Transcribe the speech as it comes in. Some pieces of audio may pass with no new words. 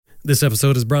This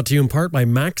episode is brought to you in part by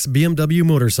Max BMW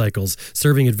Motorcycles,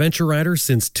 serving adventure riders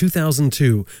since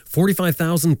 2002.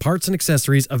 45,000 parts and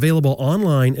accessories available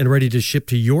online and ready to ship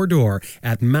to your door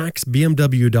at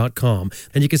maxbmw.com.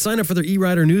 And you can sign up for their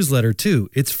e-rider newsletter too.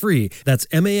 It's free. That's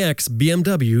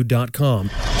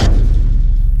maxbmw.com.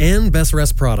 And Best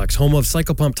Rest Products, home of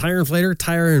Cycle Pump Tire Inflator,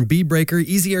 Tire and Bead Breaker,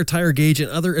 Easy Air Tire Gauge,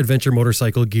 and other adventure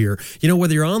motorcycle gear. You know,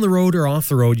 whether you're on the road or off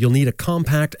the road, you'll need a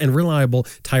compact and reliable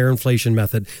tire inflation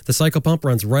method. The Cycle Pump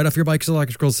runs right off your bike's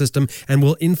electrical system and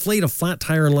will inflate a flat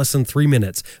tire in less than 3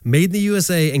 minutes. Made in the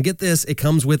USA, and get this, it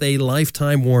comes with a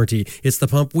lifetime warranty. It's the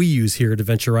pump we use here at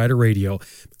Adventure Rider Radio.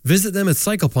 Visit them at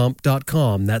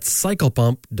cyclepump.com. That's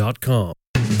cyclepump.com.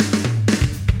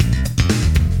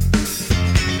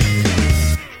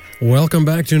 Welcome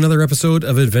back to another episode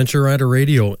of Adventure Rider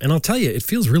Radio. And I'll tell you, it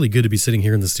feels really good to be sitting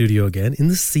here in the studio again, in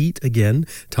the seat again,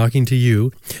 talking to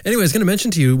you. Anyway, I was going to mention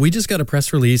to you, we just got a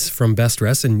press release from Best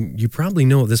Rest, and you probably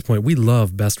know at this point, we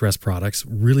love Best Rest products.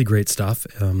 Really great stuff.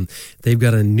 They've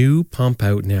got a new pump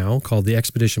out now called the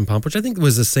Expedition Pump, which I think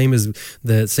was the same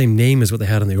name as what they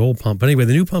had on the old pump. But anyway,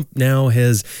 the new pump now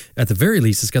has, at the very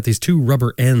least, it's got these two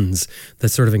rubber ends that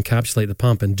sort of encapsulate the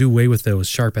pump and do away with those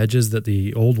sharp edges that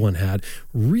the old one had.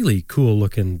 Really cool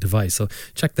looking device. So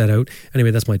check that out.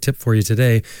 Anyway, that's my tip for you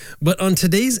today. But on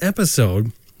today's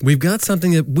episode, we've got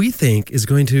something that we think is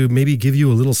going to maybe give you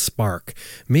a little spark.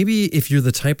 Maybe if you're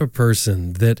the type of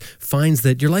person that finds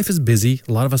that your life is busy,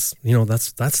 a lot of us, you know,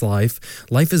 that's life.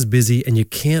 Life is busy and you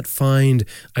can't find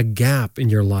a gap in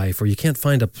your life, or you can't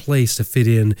find a place to fit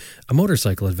in a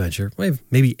motorcycle adventure. Well,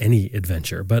 maybe any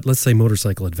adventure, but let's say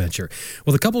motorcycle adventure.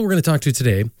 Well, the couple we're going to talk to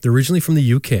today, they're originally from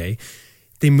the UK.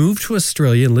 They moved to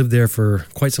Australia and lived there for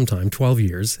quite some time, 12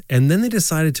 years, and then they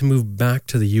decided to move back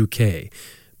to the UK.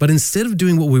 But instead of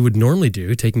doing what we would normally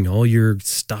do, taking all your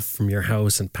stuff from your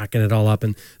house and packing it all up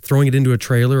and throwing it into a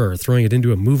trailer or throwing it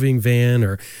into a moving van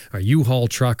or a U-Haul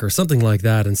truck or something like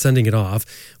that and sending it off,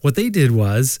 what they did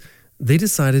was they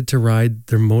decided to ride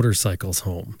their motorcycles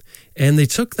home. And they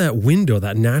took that window,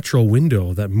 that natural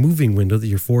window, that moving window that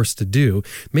you're forced to do,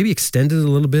 maybe extended it a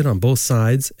little bit on both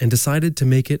sides and decided to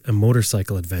make it a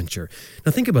motorcycle adventure.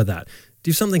 Now think about that.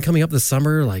 Do something coming up this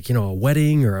summer, like, you know, a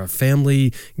wedding or a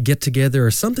family get-together or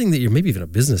something that you're, maybe even a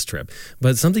business trip,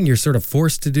 but something you're sort of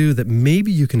forced to do that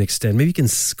maybe you can extend, maybe you can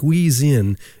squeeze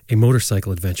in a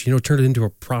motorcycle adventure, you know, turn it into a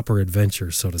proper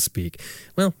adventure, so to speak.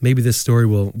 Well, maybe this story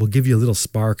will give you a little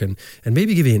spark and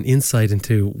maybe give you an insight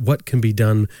into what can be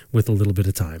done with a little bit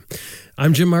of time.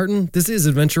 I'm Jim Martin. This is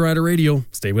Adventure Rider Radio.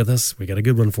 Stay with us. We got a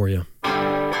good one for you.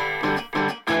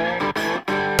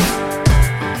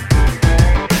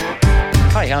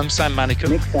 Hi, I'm Sam Manicum.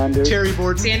 Nick Sanders. Terry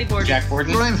Borden. Sandy Borden. Jack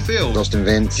Borden. Brian Field. Dustin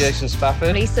Vince. Jason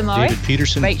Spafford. Lisa Murray. David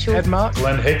Peterson. Rachel. Ed Mark.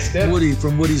 Glenn Hickstead. Woody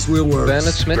from Woody's Wheel Works.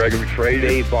 Bernard Smith. Gregory Fraser.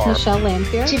 Dave Barr. Michelle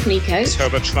Lamphere. Tiffany Coates.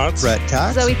 Herbert Schwartz. Brett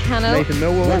Cox. Zoe Cano. Nathan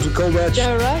Millwall. Roger Kovach.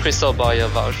 Joe Rush. Crystal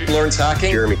Boyer-Vaju. Lawrence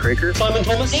Hacking. Jeremy Creaker. Simon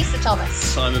Thomas. Lisa Thomas.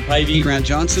 Simon Pavey. Grant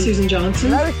Johnson. Susan Johnson.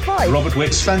 Lois Clyde. Robert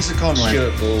Wicks. Spencer Conway.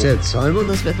 Stuart Bull. Ted Simon.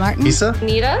 Elizabeth Martin. Lisa.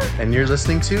 Nita. And you're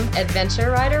listening to Adventure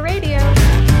Rider Radio.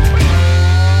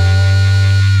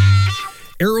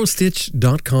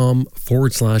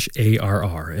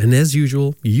 Aerostitch.com/ARR. And as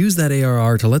usual, you use that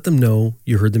ARR to let them know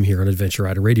you heard them here on Adventure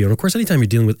Rider Radio. And of course, anytime you're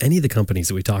dealing with any of the companies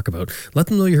that we talk about, let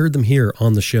them know you heard them here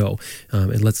on the show.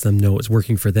 It lets them know it's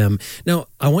working for them. Now,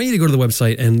 I want you to go to the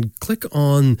website and click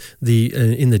on the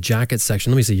in the jacket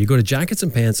section. Let me see. You go to jackets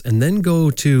and pants and then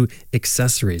go to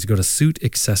accessories. Go to suit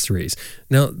accessories.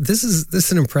 Now, this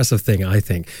is an impressive thing, I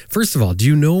think. First of all, do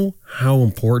you know how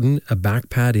important a back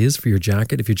pad is for your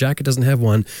jacket? If your jacket doesn't have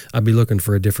one, I'd be looking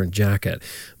for a different jacket.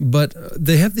 But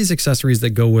they have these accessories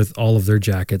that go with all of their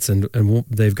jackets, and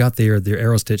they've got their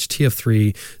Aerostitch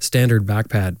TF3 standard back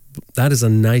pad. That is a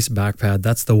nice back pad.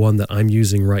 That's the one that I'm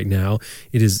using right now.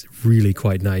 It is really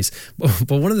quite nice. But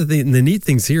one of the neat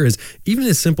things here is even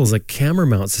as simple as a camera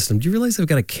mount system. Do you realize they've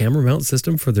got a camera mount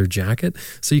system for their jacket?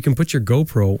 So you can put your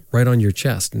GoPro right on your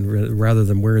chest, and rather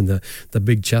than wearing the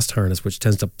big chest harness, which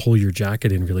tends to pull your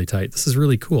jacket in really tight. This is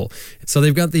really cool. So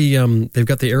they've got the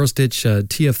Aerostitch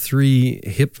TF3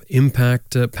 hip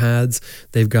impact pads.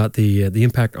 They've got the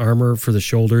impact armor for the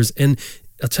shoulders. And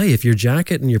I'll tell you, if your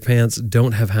jacket and your pants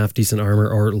don't have half decent armor,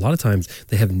 or a lot of times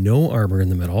they have no armor in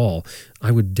them at all,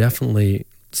 I would definitely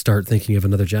start thinking of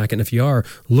another jacket. And if you are,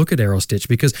 look at Aerostitch,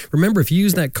 because remember, if you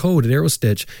use that code at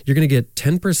Aerostitch, you're going to get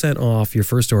 10% off your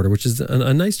first order, which is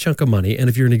a nice chunk of money. And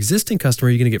if you're an existing customer,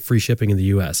 you're going to get free shipping in the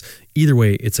US. Either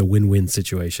way, it's a win-win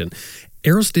situation.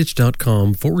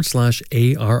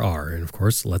 Aerostitch.com/ARR. And of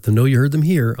course, let them know you heard them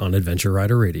here on Adventure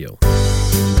Rider Radio.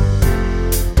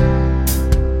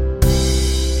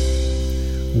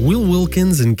 Will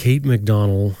Wilkins and Kate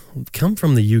Macdonell come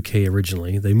from the UK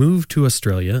originally. They moved to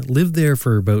Australia, lived there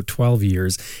for about 12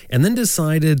 years, and then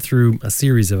decided through a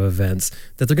series of events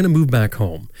that they're going to move back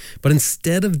home. But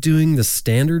instead of doing the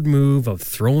standard move of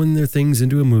throwing their things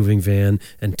into a moving van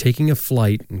and taking a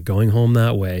flight and going home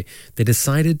that way, they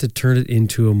decided to turn it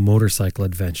into a motorcycle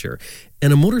adventure.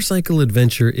 And a motorcycle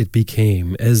adventure it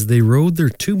became as they rode their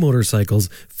two motorcycles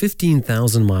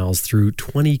 15,000 miles through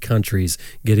 20 countries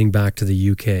getting back to the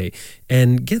UK.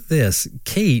 And get this,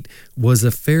 Kate was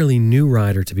a fairly new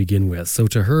rider to begin with. So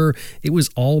to her, it was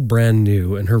all brand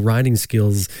new and her riding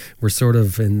skills were sort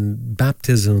of in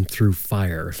baptism through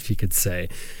fire, if you could say.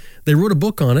 They wrote a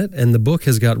book on it, and the book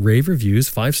has got rave reviews,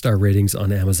 5-star ratings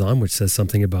on Amazon, which says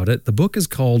something about it. The book is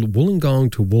called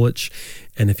Wollongong to Woolwich,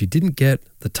 and if you didn't get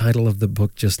the title of the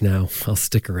book just now, I'll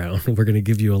stick around. We're going to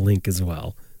give you a link as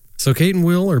well. So Kate and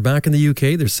Will are back in the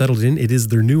UK. They're settled in. It is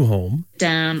their new home.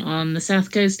 Down on the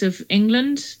south coast of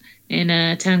England in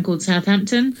a town called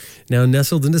Southampton. Now,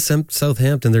 nestled into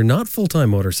Southampton, they're not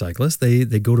full-time motorcyclists. They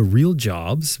go to real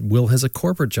jobs. Will has a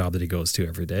corporate job that he goes to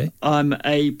every day. I'm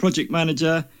a project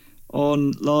manager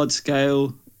on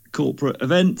large-scale corporate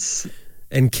events.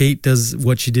 And Kate does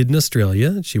what she did in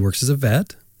Australia. She works as a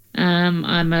vet.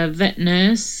 I'm a vet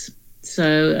nurse,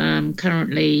 so I'm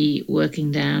currently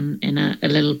working down in a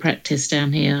little practice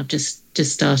down here. I've just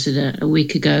started a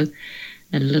week ago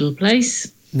at a little place.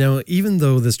 Now, even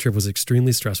though this trip was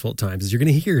extremely stressful at times, as you're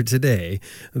going to hear today,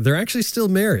 they're actually still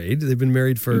married. They've been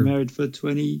married for...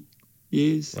 20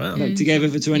 years. Wow. Together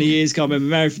for 20 years. Can't remember.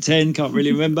 Married for 10. Can't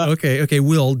really remember. Okay.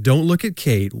 Will, don't look at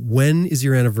Kate. When is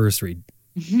your anniversary?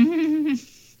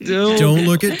 Don't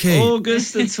look at Kate.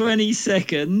 August the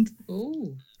 22nd.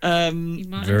 Oh.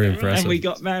 Very impressive. And we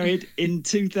got married in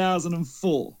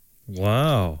 2004.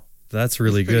 Wow. That's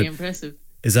really pretty good. Impressive.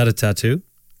 Is that a tattoo?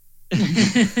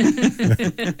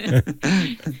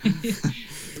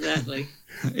 Exactly.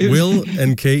 Will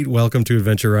and Kate, welcome to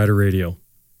Adventure Rider Radio.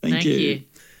 Thank you.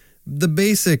 The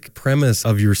basic premise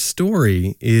of your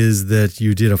story is that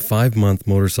you did a 5-month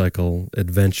motorcycle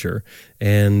adventure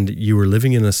and you were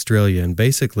living in Australia, and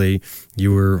basically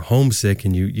you were homesick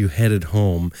and you headed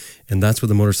home, and that's what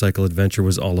the motorcycle adventure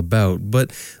was all about.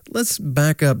 But let's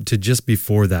back up to just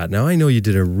before that. Now, I know you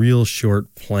did a real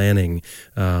short planning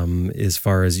as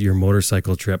far as your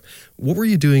motorcycle trip. What were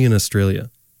you doing in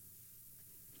Australia?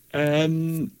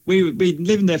 We'd been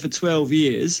living there for 12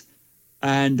 years.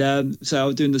 And so I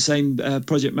was doing the same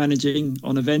project managing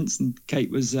on events, and Kate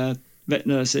was vet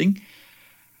nursing.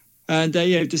 And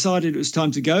decided it was time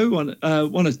to go. Want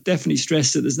to definitely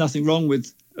stress that there's nothing wrong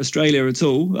with Australia at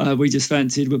all. We just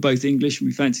fancied, we're both English, and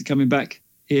we fancied coming back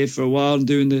here for a while and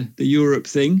doing the Europe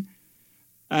thing.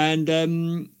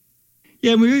 And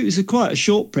it was quite a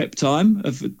short prep time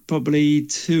of probably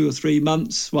 2 or 3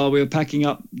 months while we were packing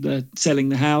up, selling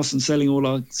the house and selling all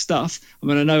our stuff. I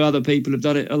mean, I know other people have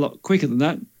done it a lot quicker than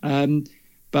that. I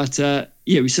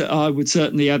would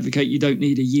certainly advocate you don't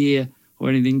need a year or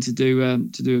anything to do a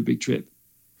big trip.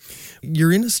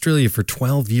 You're in Australia for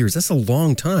 12 years. That's a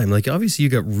long time. Like, obviously, you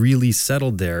got really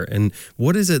settled there. And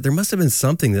what is it? There must have been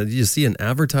something that you see an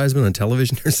advertisement on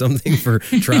television or something for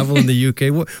travel in the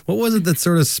UK. What was it that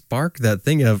sort of sparked that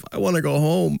thing of, I want to go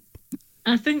home?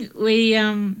 I think we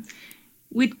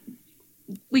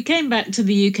came back to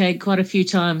the UK quite a few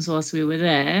times whilst we were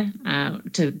there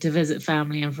to visit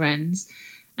family and friends.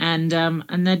 And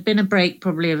there'd been a break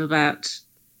probably of about,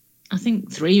 I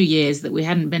think, 3 years that we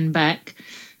hadn't been back.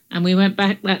 And we went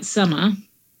back that summer,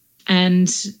 and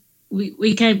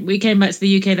we came back to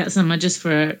the UK that summer just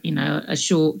for a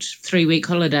short 3-week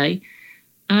holiday.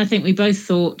 And I think we both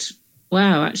thought,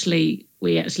 wow, actually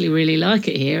we really like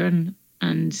it here, and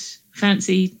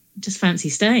fancy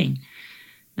staying.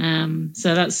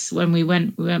 So that's when we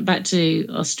went back to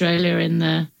Australia in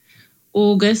the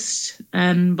August,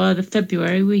 and by the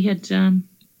February we had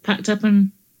packed up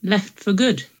and left for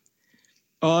good.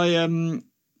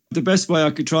 The best way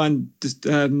I could try and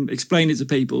explain it to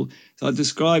people, so I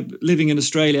describe living in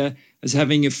Australia as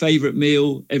having a favourite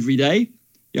meal every day.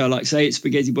 Like say it's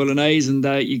spaghetti bolognese, and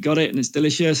you got it and it's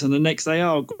delicious, and the next day,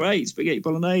 oh great, spaghetti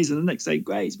bolognese, and the next day,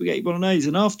 great, spaghetti bolognese.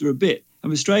 And after a bit,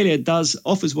 Australia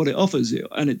offers what it offers,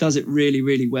 and it does it really,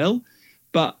 really well.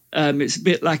 But it's a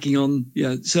bit lacking on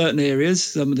certain areas,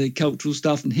 some of the cultural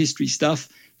stuff and history stuff,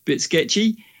 a bit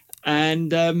sketchy.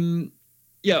 And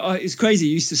it's crazy.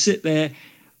 I used to sit there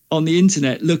on the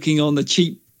internet looking on the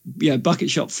cheap bucket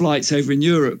shop flights over in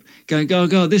Europe, going, oh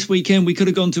God, this weekend we could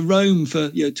have gone to Rome for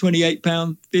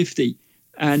 £28.50.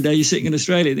 And you're sitting in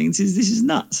Australia thinking, this is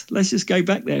nuts. Let's just go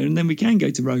back there and then we can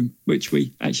go to Rome, which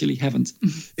we actually haven't.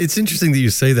 It's interesting that you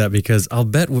say that because I'll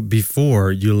bet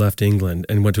before you left England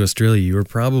and went to Australia, you were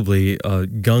probably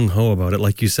gung-ho about it.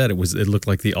 Like you said, it looked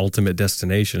like the ultimate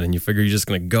destination and you figure you're just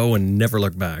going to go and never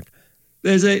look back.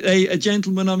 There's a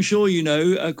gentleman I'm sure you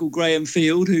know called Graham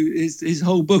Field, who his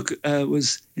whole book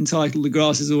was entitled The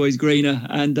Grass is Always Greener.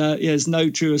 And it's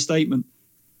no truer statement.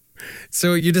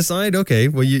 So you decide, okay,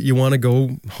 well, you want to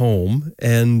go home,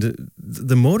 and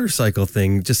the motorcycle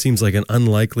thing just seems like an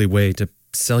unlikely way to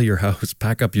sell your house,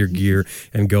 pack up your gear,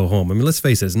 and go home. I mean, let's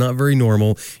face it, it's not very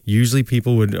normal. Usually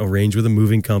people would arrange with a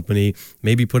moving company,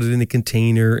 maybe put it in a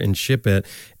container and ship it.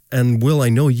 And Will, I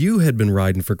know you had been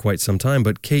riding for quite some time,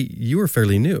 but Kate, you were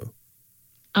fairly new.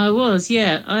 I was,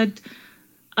 yeah. I'd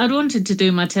wanted to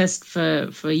do my test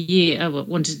for a year. I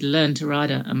wanted to learn to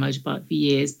ride a motorbike for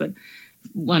years, but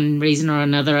one reason or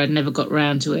another, I'd never got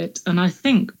round to it. And I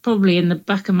think probably in the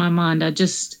back of my mind,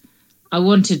 I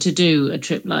wanted to do a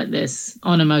trip like this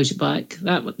on a motorbike.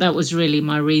 That was really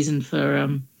my reason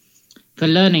for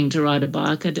learning to ride a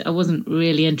bike. I wasn't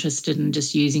really interested in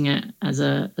just using it as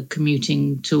a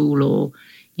commuting tool or,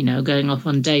 going off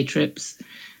on day trips.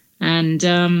 And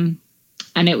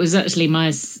it was actually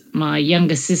my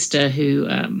younger sister who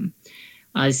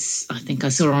I think I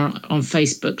saw her on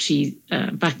Facebook.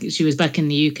 She was back in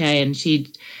the UK and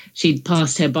she'd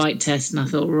passed her bike test, and I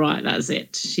thought, right, that's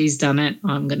it. She's done it.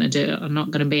 I'm going to do it. I'm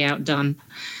not going to be outdone.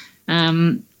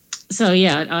 So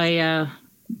yeah, I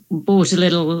bought a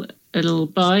little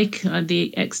bike,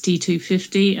 the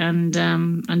XT250,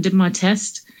 and did my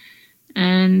test.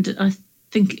 And I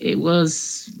think it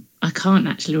was, I can't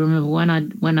actually remember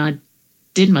when I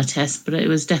did my test, but it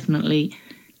was definitely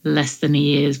less than a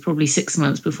year, probably 6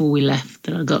 months before we left,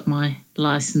 that I got my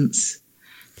license.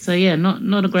 So yeah,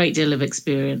 not a great deal of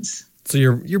experience. So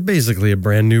you're basically a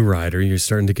brand new rider. You're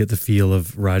starting to get the feel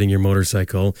of riding your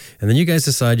motorcycle, and then you guys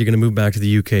decide you're going to move back to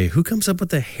the UK. Who comes up with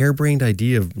the harebrained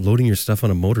idea of loading your stuff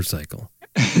on a motorcycle?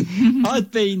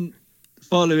 I've been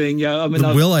following.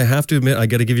 Will, I have to admit, I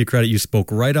got to give you credit. You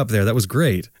spoke right up there. That was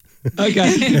great.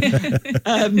 Okay.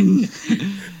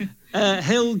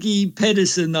 Helgi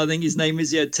Pedersen, I think his name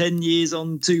is. 10 Years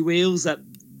on Two Wheels. That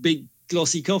big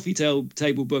glossy coffee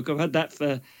table book. I've had that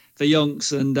for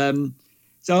yonks, and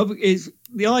so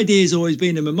the idea has always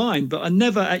been in my mind. But I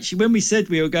never actually, when we said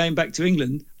we were going back to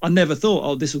England, I never thought,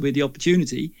 oh, this will be the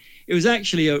opportunity. It was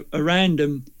actually a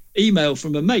random email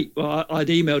from a mate. Well, I'd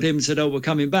emailed him and said, oh, we're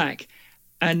coming back,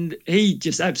 and he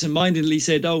just absentmindedly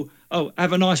said, oh,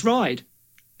 have a nice ride.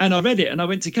 And I read it and I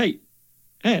went to Kate.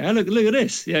 Hey, look at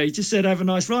this. Yeah, he just said, have a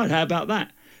nice ride. How about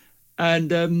that?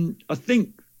 And I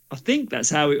think that's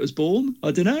how it was born.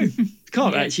 I don't know.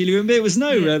 Can't actually remember. It was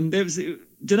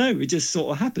don't know. It just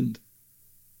sort of happened.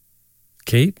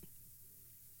 Kate?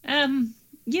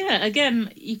 Yeah,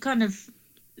 again, you kind of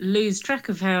lose track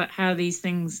of how these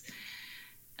things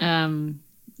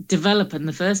develop in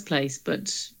the first place.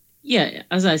 But yeah,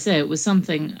 as I say, it was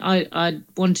something I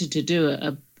wanted to do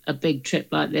a big trip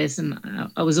like this, and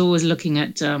I was always looking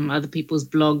at other people's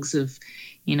blogs of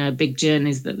big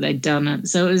journeys that they'd done,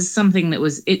 so it was something that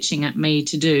was itching at me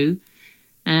to do.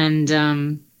 And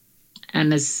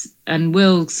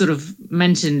Will sort of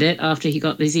mentioned it after he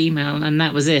got this email, and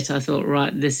that was it. I thought,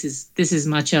 right, this is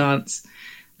my chance.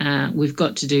 We've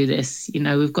got to do this.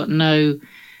 We've got no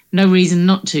reason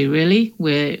not to, really.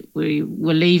 We're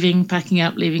leaving, packing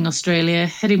up, leaving Australia,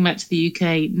 heading back to the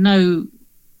UK.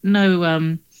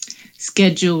 No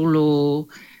schedule or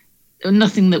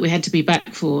nothing that we had to be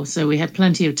back for. So we had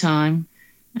plenty of time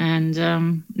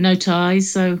and no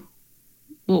ties. So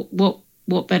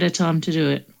what better time to do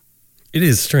it? It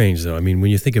is strange, though. I mean,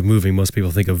 when you think of moving, most people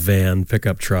think of van,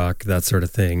 pickup truck, that sort of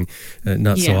thing.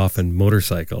 Not so often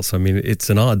motorcycles. I mean,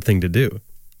 it's an odd thing to do.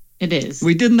 It is.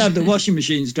 We didn't have the washing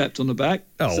machine strapped on the back.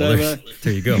 Oh, so, well,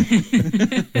 there you go.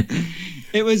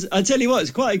 It was, I tell you what,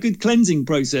 it's quite a good cleansing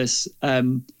process,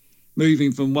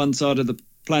 moving from one side of the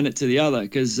planet to the other,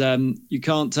 because you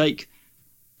can't take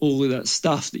all of that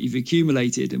stuff that you've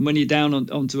accumulated. And when you're down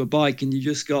onto a bike and you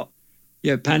just got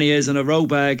panniers and a roll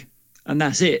bag and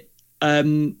that's it,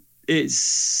 you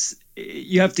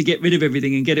have to get rid of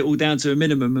everything and get it all down to a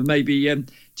minimum, and maybe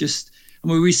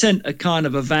we sent a kind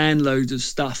of a van load of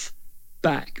stuff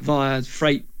back via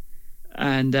freight,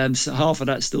 and so half of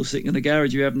that's still sitting in the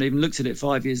garage. You haven't even looked at it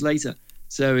 5 years later.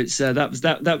 So it's that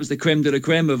was the creme de la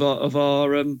creme of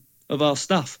our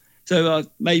stuff. So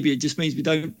maybe it just means we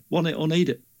don't want it or need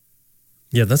it.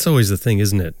 Yeah, that's always the thing,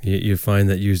 isn't it? You find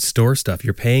that you store stuff,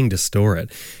 you're paying to store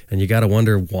it, and you got to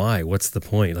wonder why. What's the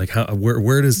point? Like,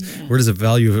 where does the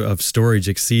value of storage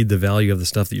exceed the value of the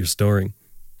stuff that you're storing?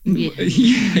 Yeah.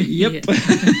 Yep.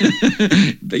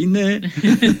 Been there.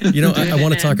 I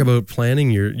want to talk about planning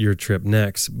your trip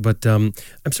next, but I'm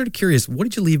sort of curious, what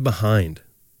did you leave behind?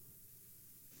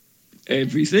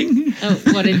 Everything. Oh,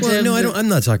 what in terms I'm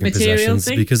not talking material possessions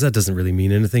thing? because that doesn't really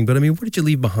mean anything. But I mean, what did you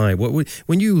leave behind?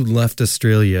 When you left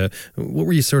Australia, what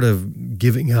were you sort of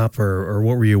giving up, or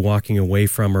what were you walking away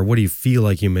from, or what do you feel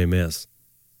like you may miss?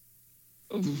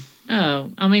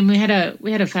 Oh, I mean, we had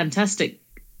a fantastic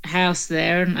house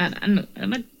there and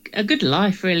a good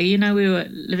life, really. You know, we were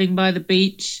living by the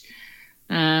beach.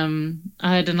 I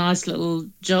had a nice little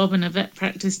job in a vet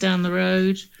practice down the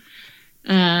road.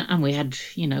 And we had,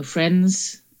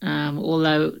 friends,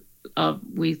 although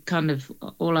we kind of,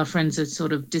 all our friends had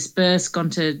sort of dispersed,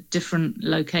 gone to different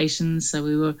locations. So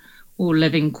we were all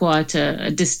living quite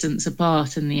a distance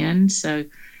apart in the end. So,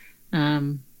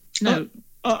 no.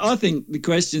 I think the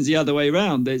question's the other way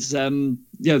around. There's,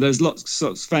 there's lots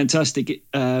of fantastic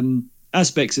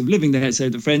aspects of living there. So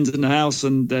the friends in the house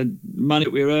and the money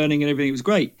that we were earning and everything was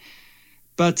great.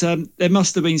 But there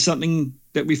must have been something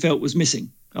that we felt was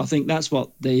missing. I think that's what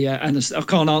and I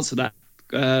can't answer that.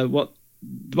 But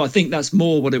I think that's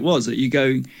more what it was. That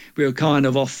we were kind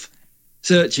of off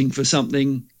searching for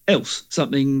something else,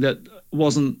 something that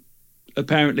wasn't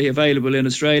apparently available in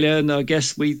Australia, and I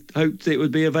guess we hoped it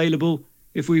would be available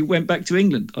if we went back to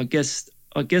England. I guess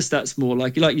that's more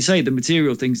like you say, the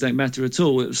material things don't matter at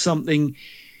all. It was something,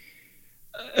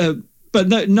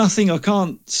 but nothing. I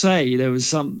can't say there was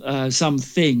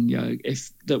something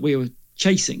that we were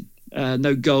chasing.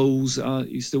 No goals. I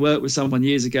used to work with someone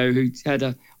years ago who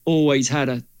always had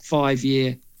a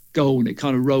 5-year goal, and it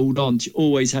kind of rolled on. She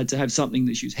always had to have something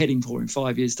that she was heading for in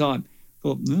 5 years' time.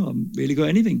 Thought, no, I haven't really got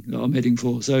anything that I'm heading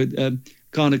for. So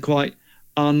kind of quite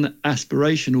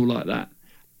unaspirational like that.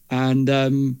 And I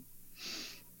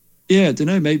don't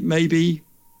know. Maybe.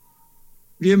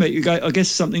 I guess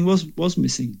something was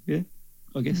missing. Yeah,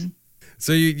 I guess. Mm-hmm.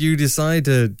 So you decide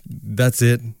that's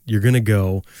it, you're going to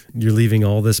go, you're leaving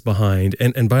all this behind.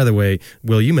 And by the way,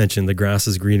 Will, you mentioned the grass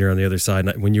is greener on the other side.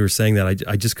 And when you were saying that,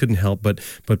 I just couldn't help but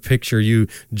picture you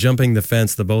jumping the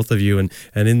fence, the both of you, and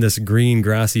in this green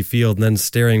grassy field, and then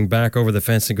staring back over the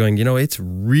fence and going, it's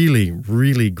really,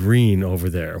 really green over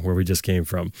there where we just came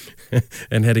from,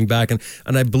 and heading back. And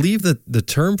I believe that the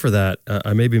term for that,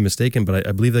 I may be mistaken, but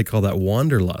I believe they call that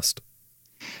wanderlust.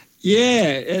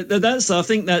 Yeah, I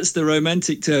think that's the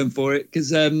romantic term for it,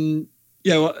 because these,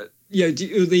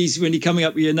 when you're coming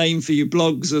up with your name for your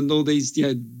blogs and all these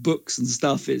books and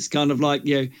stuff, it's kind of like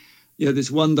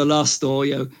this wanderlust, or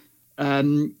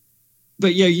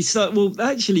but you start, well,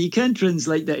 actually you can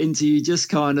translate that into you just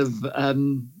kind of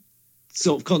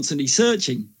sort of constantly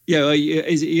searching. Are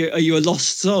you a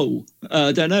lost soul?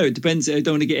 I don't know. It depends. I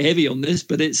don't want to get heavy on this,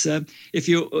 but it's if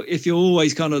you're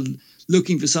always kind of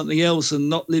looking for something else and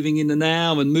not living in the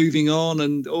now and moving on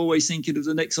and always thinking of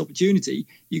the next opportunity,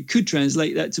 you could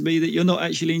translate that to be that you're not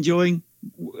actually enjoying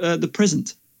the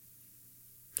present.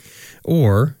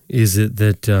 Or is it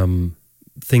that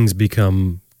things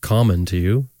become common to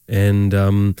you and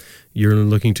you're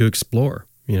looking to explore,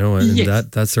 and yes.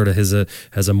 that sort of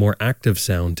has a more active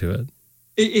sound to it.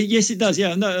 Yes, it does.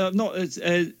 Yeah, no, I'm not.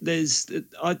 I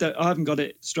haven't got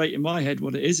it straight in my head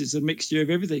what it is. It's a mixture of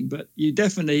everything. But you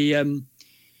definitely, I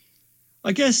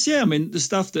guess, yeah. I mean, the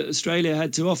stuff that Australia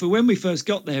had to offer. When we first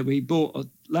got there, we bought a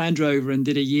Land Rover and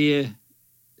did a year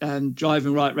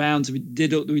driving right round. So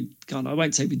I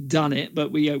won't say we'd done it,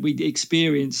 but we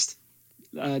experienced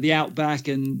the outback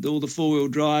and all the 4-wheel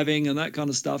driving and that kind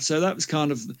of stuff. So that was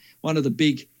kind of one of the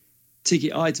big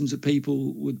ticket items that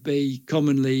people would be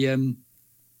commonly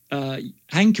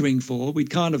hankering for. We'd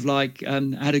kind of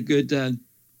had a good,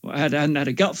 hadn't had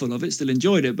a gutful of it, still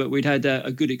enjoyed it, but we'd had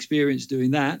a good experience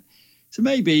doing that. So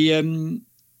maybe,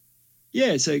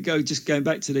 so going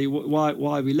back to the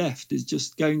why we left is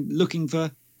just looking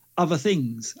for other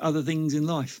things in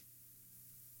life.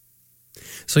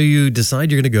 So you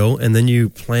decide you're going to go, and then you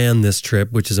plan this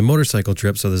trip, which is a motorcycle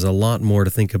trip. So there's a lot more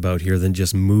to think about here than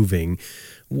just moving.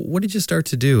 What did you start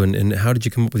to do, and how did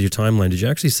you come up with your timeline? Did you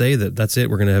actually say that that's it,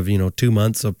 we're going to have 2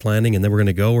 months of planning and then we're going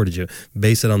to go, or did you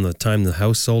base it on the time the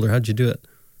house sold, or how did you do it?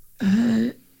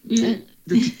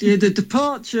 The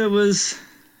departure was,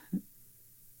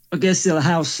 I guess, the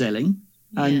house selling,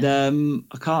 and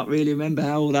I can't really remember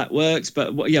how all that works,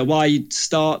 but why you'd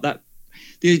start that.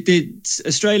 The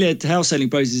Australia house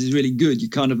selling process is really good. You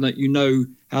kind of know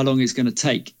how long it's going to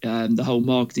take, the whole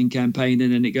marketing campaign,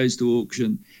 and then it goes to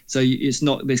auction. So it's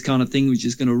not this kind of thing which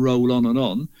is going to roll on and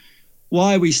on.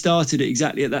 Why we started it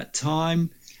exactly at that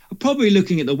time, I'm probably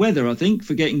looking at the weather, I think,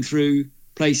 for getting through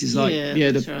places like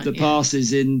the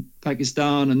passes in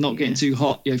Pakistan and not getting too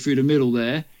hot, through the middle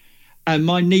there. And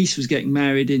my niece was getting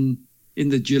married in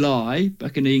the July,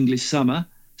 back in the English summer,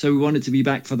 so we wanted to be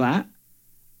back for that.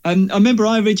 And I remember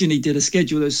I originally did a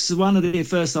schedule. One of the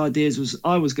first ideas was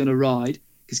I was going to ride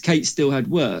because Kate still had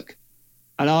work,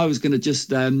 and I was going to just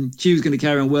she was going to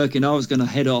carry on working. I was going to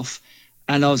head off,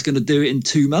 and I was going to do it in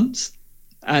 2 months.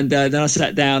 And then I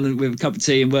sat down with a cup of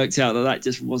tea and worked out that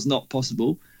just was not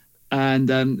possible, and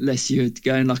unless you're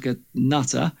going like a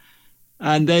nutter.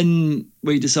 And then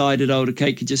we decided, the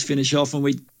Kate could just finish off, and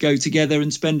we'd go together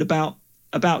and spend about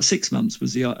 6 months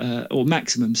was the or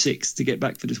maximum 6 to get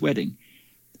back for this wedding.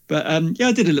 But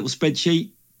I did a little spreadsheet,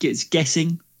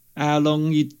 guessing how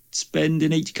long you'd spend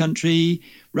in each country,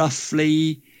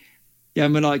 roughly. Yeah, I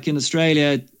mean, like in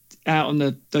Australia, out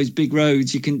on those big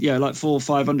roads, you can, like 400 or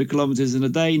 500 kilometres in a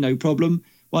day, no problem.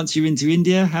 Once you're into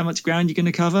India, how much ground you're going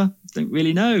to cover? Don't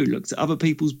really know. Looked at other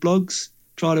people's blogs,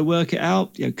 try to work it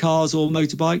out. Cars or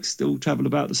motorbikes still travel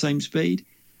about the same speed,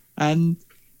 and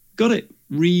got it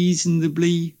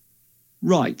reasonably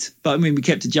right. But I mean, we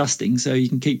kept adjusting, so you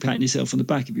can keep patting yourself on the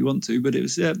back if you want to. But it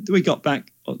was we got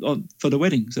back on for the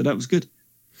wedding, so that was good.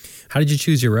 How did you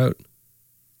choose your route?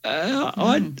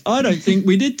 I don't think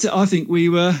we did. I think we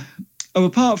were,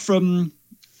 apart from,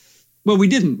 well, we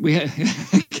didn't. We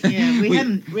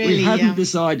hadn't really. We hadn't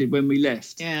decided when we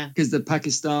left. Yeah. Because the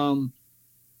Pakistan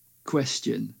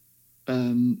question,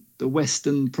 the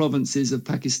western provinces of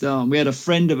Pakistan. We had a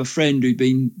friend of a friend who'd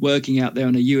been working out there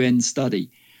on a UN study,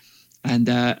 and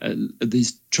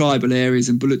these tribal areas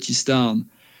in Balochistan,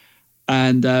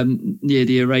 and near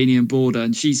the Iranian border.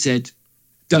 And she said,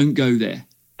 "Don't go there.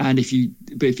 And if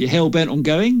you're hell bent on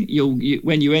going,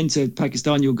 when you enter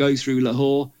Pakistan, you'll go through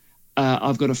Lahore.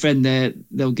 I've got a friend there;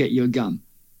 they'll get you a gun.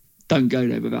 Don't go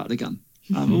there without the gun."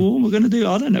 What am I going to do?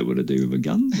 I don't know what to do with a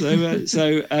gun.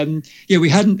 So we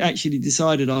hadn't actually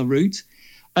decided our route.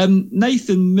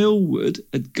 Nathan Millwood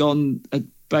had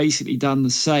basically done the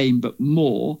same, but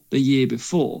more the year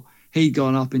before. He'd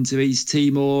gone up into East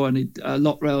Timor and a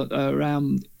lot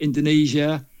around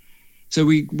Indonesia. So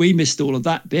we missed all of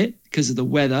that bit because of the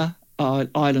weather.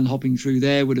 Island hopping through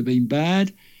there would have been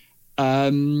bad.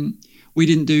 We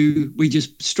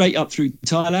just straight up through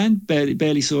Thailand,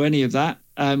 barely saw any of that.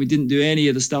 We didn't do any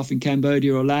of the stuff in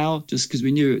Cambodia or Laos just because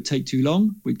we knew it would take too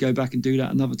long. We'd go back and do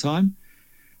that another time.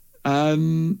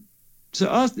 Apart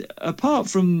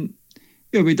from,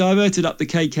 we diverted up the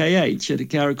KKH at a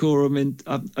Karakoram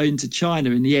into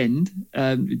China in the end.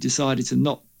 We decided to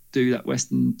not do that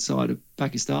western side of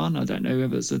Pakistan. I don't know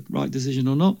whether it's the right decision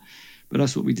or not, but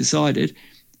that's what we decided.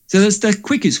 So that's the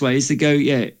quickest way is to go,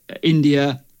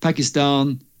 India,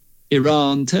 Pakistan,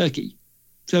 Iran, Turkey.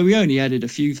 So we only added a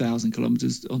few thousand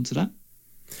kilometres onto that.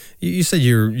 You said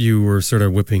you were sort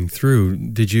of whipping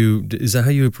through. Is that how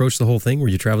you approached the whole thing? Were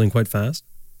you traveling quite fast?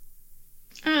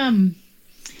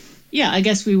 Yeah, I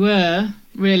guess we were,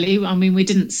 really. I mean, we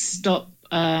didn't stop,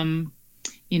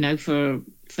 for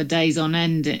days on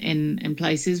end in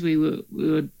places. We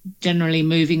were generally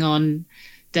moving on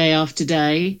day after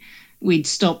day. We'd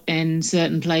stop in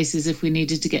certain places if we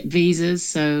needed to get visas.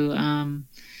 So,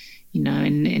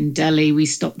 in Delhi, we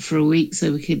stopped for a week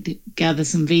so we could gather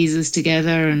some visas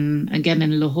together, and again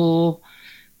in Lahore.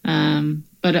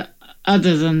 But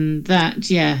other than that,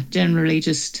 generally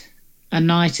just a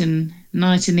night in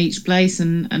each place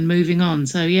and moving on.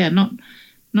 So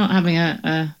not having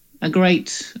a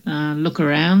great look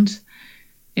around.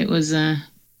 It was.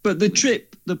 But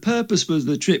the purpose was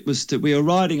we were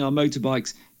riding our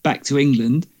motorbikes back to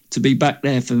England to be back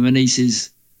there for my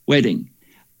niece's wedding,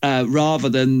 rather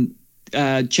than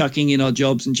chucking in our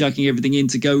jobs and chucking everything in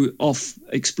to go off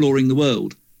exploring the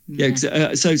world.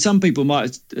 So some people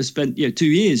might have spent 2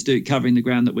 years covering the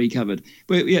ground that we covered.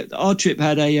 But our trip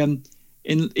had a in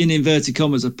inverted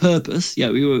commas a purpose.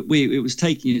 It was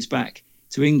taking us back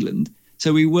to England.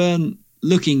 So we weren't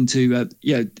looking to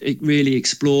really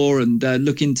explore and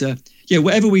look into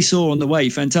whatever we saw on the way,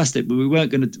 fantastic. But we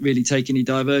weren't going to really take any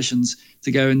diversions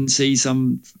to go and see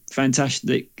some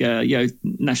fantastic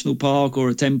national park or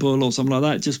a temple or something like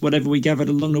that. Just whatever we gathered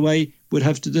along the way would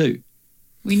have to do.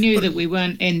 We knew that we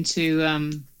weren't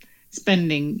into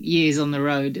spending years on the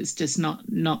road. It's just not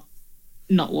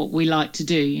what we like to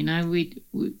do. We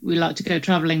like to go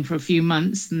travelling for a few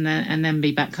months and then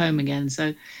be back home again.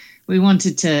 So we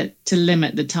wanted to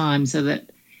limit the time so that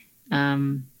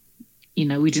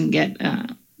we didn't get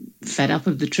fed up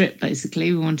of the trip.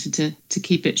 Basically, we wanted to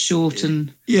keep it short.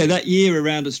 And that year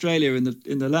around Australia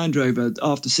in the Land Rover,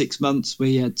 after 6 months,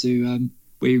 we had to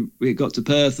we got to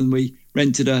Perth and we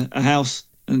rented a house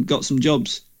and got some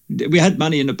jobs we had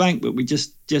money in the bank, but we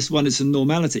just wanted some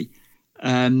normality.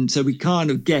 So we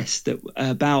kind of guessed that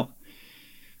about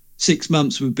 6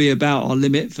 months would be about our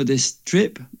limit for this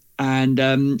trip.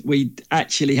 And we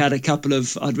actually had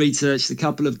I'd researched a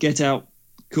couple of get out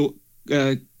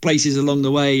places along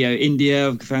the way.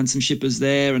 India, found some shippers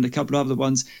there and a couple of other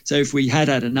ones. So if we had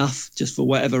enough, just for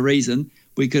whatever reason,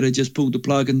 we could have just pulled the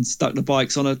plug and stuck the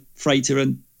bikes on a freighter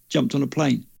and jumped on a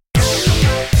plane.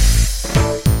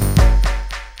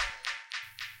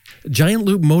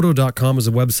 GiantLoopMoto.com is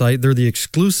a website. They're the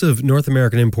exclusive North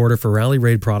American importer for Rally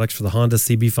Raid products for the Honda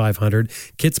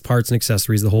CB500, kits, parts, and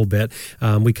accessories, the whole bit.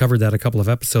 We covered that a couple of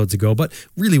episodes ago, but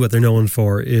really what they're known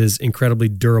for is incredibly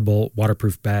durable,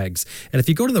 waterproof bags. And if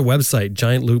you go to their website,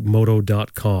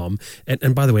 GiantLoopMoto.com,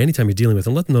 and by the way, anytime you're dealing with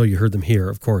them, let them know you heard them here,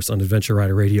 of course, on Adventure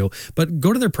Rider Radio, but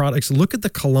go to their products, look at the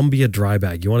Columbia dry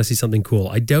bag. You want to see something cool.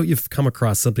 I doubt you've come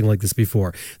across something like this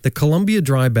before. The Columbia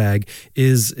dry bag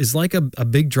is like a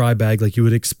big dry bag like you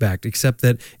would expect, except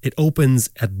that it opens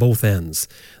at both ends.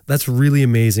 That's really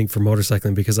amazing for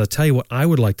motorcycling, because I'll tell you what I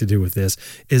would like to do with this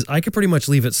is I could pretty much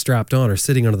leave it strapped on or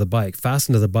sitting under the bike,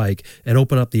 fasten to the bike, and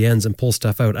open up the ends and pull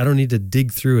stuff out. I don't need to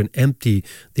dig through and empty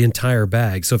the entire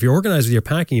bag. So if you're organized with your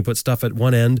packing, you put stuff at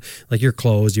one end, like your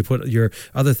clothes, you put your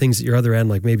other things at your other end,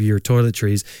 like maybe your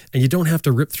toiletries, and you don't have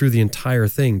to rip through the entire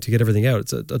thing to get everything out.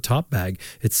 It's a top bag.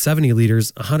 It's 70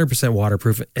 liters, 100%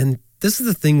 waterproof, and this is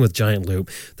the thing with Giant Loop.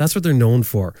 That's what they're known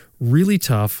for. Really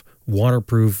tough,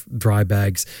 waterproof dry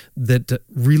bags that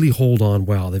really hold on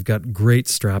well. They've got great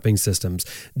strapping systems.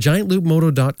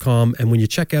 GiantLoopMoto.com, and when you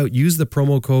check out, use the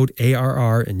promo code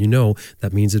ARR, and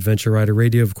that means Adventure Rider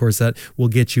Radio. Of course, that will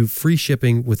get you free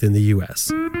shipping within the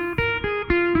U.S.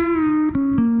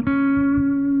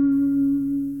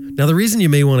 Now, the reason you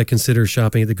may want to consider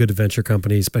shopping at the Good Adventure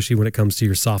Company, especially when it comes to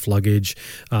your soft luggage,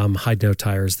 hide-out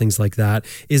tires, things like that,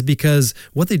 is because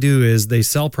what they do is they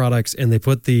sell products and they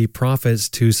put the profits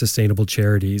to sustainable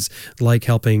charities, like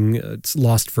helping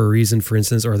Lost for a Reason, for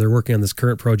instance, or they're working on this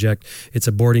current project. It's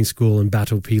a boarding school in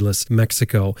Batopilas,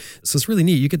 Mexico. So it's really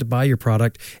neat. You get to buy your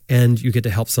product and you get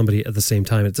to help somebody at the same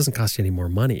time. It doesn't cost you any more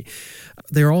money.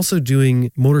 They're also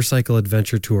doing motorcycle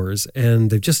adventure tours,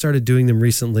 and they've just started doing them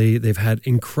recently. They've had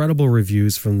incredible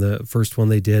reviews from the first one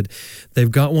they did. They've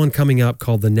got one coming up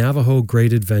called the Navajo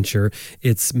Great Adventure.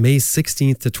 It's May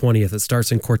 16th to 20th. It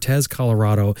starts in Cortez,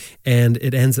 Colorado, and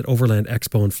it ends at Overland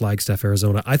Expo in Flagstaff,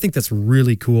 Arizona. I think that's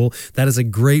really cool. That is a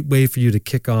great way for you to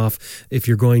kick off if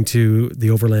you're going to the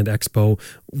Overland Expo.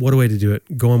 What a way to do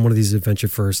it. Go on one of these adventure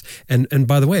first. And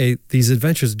by the way, these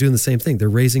adventures are doing the same thing. They're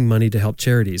raising money to help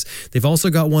charities. They've also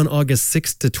got one August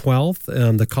 6th to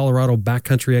 12th, the Colorado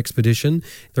Backcountry Expedition.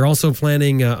 They're also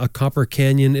planning a Copper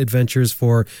Canyon Adventures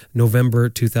for November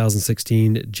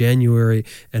 2016, January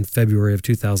and February of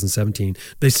 2017.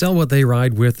 They sell what they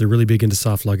ride with. They're really big into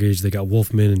soft luggage. They got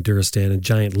Wolfman and Durastan and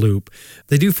Giant Loop.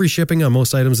 They do free shipping on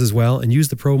most items as well, and use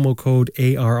the promo code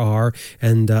ARR,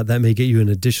 and that may get you an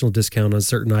additional discount on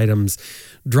certain items.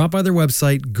 Drop by their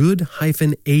website, good-adv.com.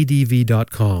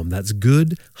 That's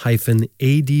good-adv.com.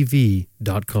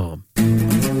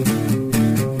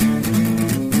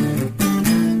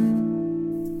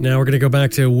 Now we're going to go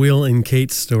back to Will and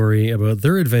Kate's story about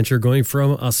their adventure going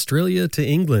from Australia to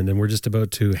England, and we're just about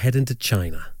to head into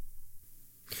China.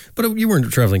 But you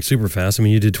weren't traveling super fast. I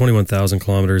mean, you did 21,000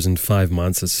 kilometers in 5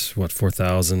 months. It's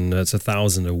 4,000. It's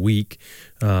 1,000 a week.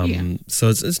 So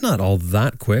it's not all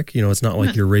that quick. It's not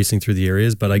like you're racing through the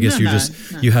areas, but I guess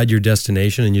you had your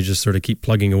destination and you just sort of keep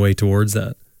plugging away towards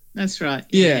that. That's right.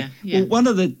 Yeah. Well, one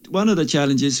of the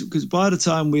challenges, because by the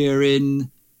time we were in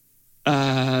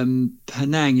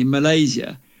Penang in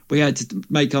Malaysia, we had to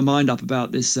make our mind up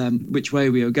about this, which way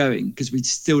we were going, because we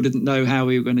still didn't know how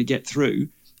we were going to get through.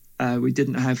 We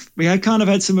had kind of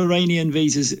had some Iranian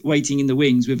visas waiting in the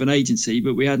wings with an agency,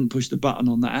 but we hadn't pushed the button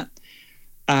on that.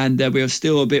 And we were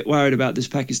still a bit worried about this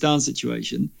Pakistan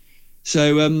situation.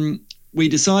 So we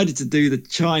decided to do the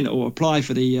China, or apply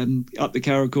for the up the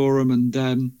Karakoram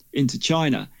and into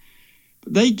China.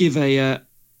 But they give you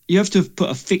have to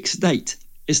put a fixed date.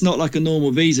 It's not like a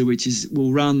normal visa, which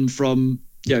will run from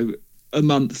a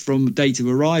month from date of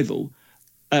arrival.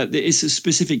 It's a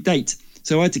specific date.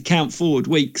 So I had to count forward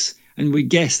weeks, and we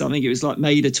guessed, I think it was like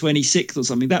May the 26th or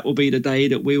something. That will be the day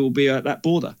that we will be at that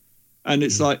border. And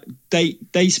it's like day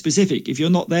specific. If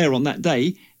you're not there on that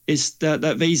day, it's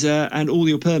that visa and all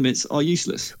your permits are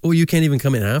useless. Oh, you can't even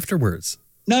come in afterwards.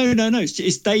 No.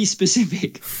 It's day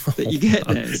specific that you get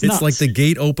there. It's nuts. like the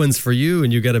gate opens for you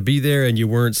and you got to be there, and you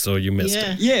weren't, so you missed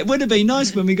it. Yeah, it would have been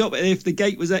nice when we got there if the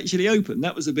gate was actually open.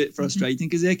 That was a bit frustrating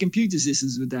because their computer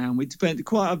systems were down. We spent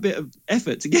quite a bit of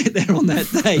effort to get there on that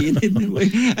day,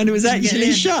 and it was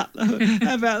actually shut.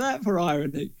 How about that for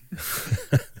irony?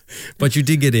 But you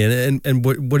did get in, and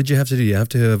what did you have to do? You have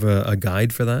to have a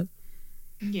guide for that?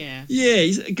 Yeah.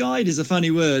 Yeah, a guide is a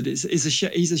funny word. He's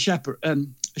a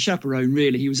chaperone,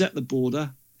 really. He was at the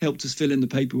border, helped us fill in the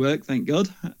paperwork, thank God.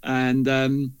 And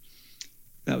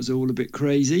that was all a bit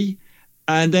crazy.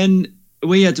 And then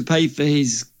we had to pay for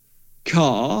his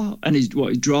car and his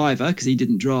driver, because he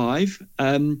didn't drive.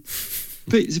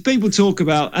 But people talk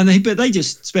about, but they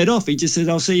just sped off. He just said,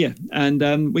 "I'll see you."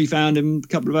 And we found him a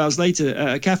couple of hours later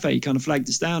at a cafe. He kind of flagged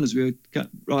us down as we were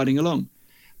riding along.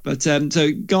 But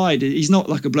so guide, he's not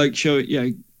like a bloke showing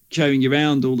you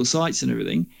around all the sights and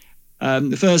everything.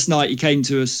 The first night he came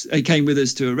with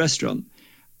us to a restaurant,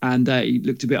 and he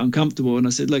looked a bit uncomfortable. And I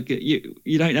said, "Look,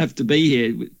 you don't have to be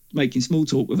here making small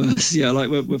talk with us. Like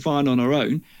we're fine on our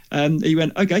own." He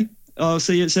went, "Okay, I'll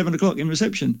see you at 7:00 in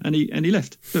reception," and he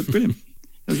left. But brilliant.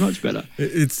 It was much better.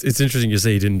 It's interesting you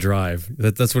say he didn't drive.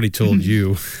 That's what he told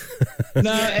you.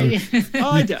 No,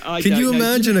 I don't. Can you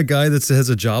imagine a guy that has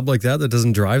a job like that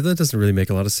doesn't drive? That doesn't really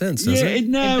make a lot of sense, does it?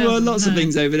 Lots of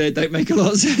things over there don't make a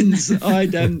lot of sense. I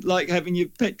don't like having your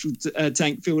petrol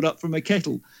tank filled up from a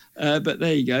kettle. But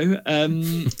there you go.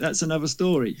 That's another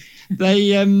story.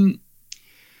 They and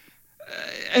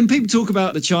people talk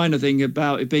about the China thing,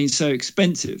 about it being so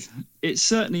expensive. It's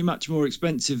certainly much more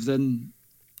expensive than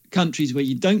countries where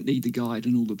you don't need the guide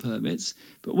and all the permits.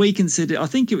 But we consider, I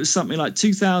think it was something like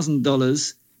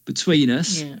 $2,000 between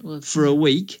us for a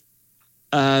week.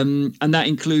 And that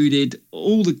included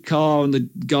all the car and the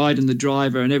guide and the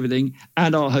driver and everything,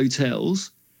 and our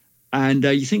hotels. And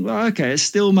you think, well, okay, it's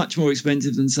still much more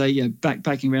expensive than, say,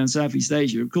 backpacking around Southeast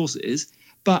Asia. Of course it is.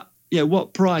 But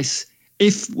what price,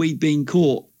 if we'd been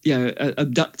caught,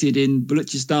 abducted in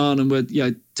Balochistan and were,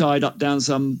 tied up down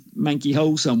some manky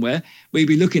hole somewhere, we'd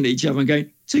be looking at each other and going,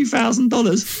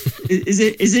 $2,000?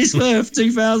 Is this worth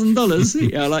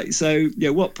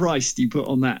 $2,000? What price do you put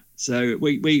on that? So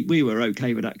we were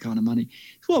okay with that kind of money.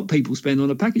 It's what people spend on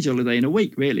a package holiday in a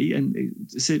week, really, and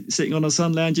sitting on a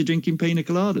sun lounger drinking pina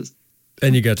coladas.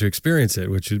 And you got to experience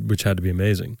it, which had to be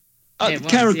amazing.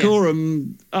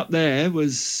 Karakoram up there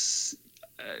was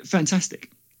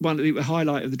fantastic. One of the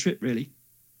highlight of the trip, really.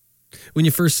 When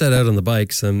you first set out on the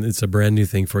bikes, it's a brand new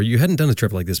thing for you. You hadn't done a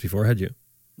trip like this before, had you?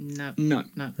 No.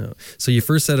 So you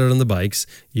first set out on the bikes.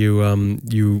 You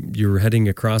were heading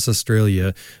across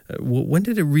Australia. When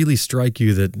did it really strike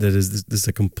you that this is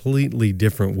a completely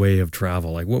different way of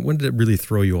travel? Like, when did it really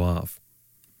throw you off?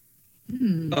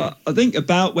 I think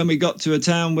about when we got to a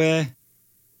town where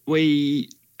we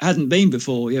hadn't been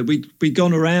before. We'd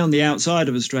gone around the outside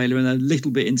of Australia and a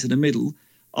little bit into the middle.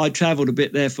 I travelled a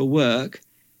bit there for work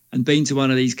and been to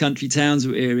one of these country towns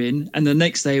that we were in. And the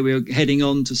next day we were heading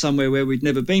on to somewhere where we'd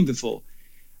never been before.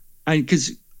 And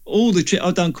because all the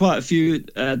I've done quite a few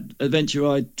adventure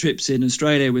ride trips in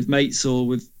Australia with mates or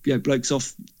with blokes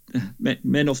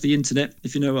men off the internet,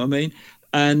 if you know what I mean.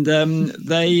 And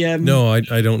they... No,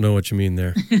 I don't know what you mean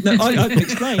there. No, I can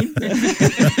explain.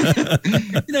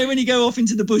 When you go off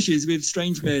into the bushes with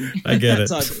strange men. I get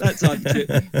that type of trip.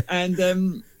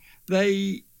 And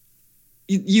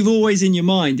you've always in your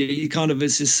mind, you kind of,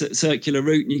 it's this circular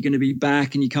route and you're going to be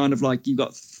back and you kind of like, you've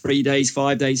got 3 days,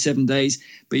 5 days, 7 days,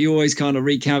 but you're always kind of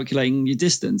recalculating your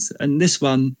distance. And this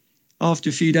one, after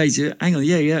a few days, hang on,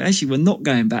 actually we're not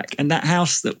going back. And that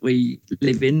house that we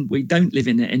live in, we don't live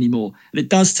in it anymore. And it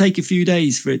does take a few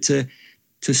days for it to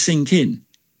sink in.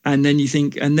 And then you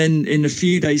think, and then in a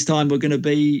few days' time, we're going to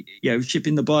be,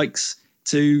 shipping the bikes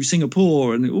to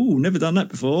Singapore, and never done that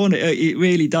before. And it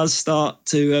really does start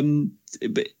to,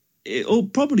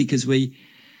 probably because we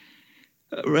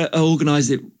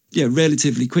organised it,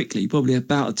 relatively quickly, probably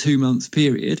about a 2-month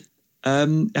period.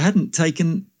 It hadn't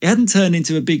turned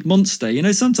into a big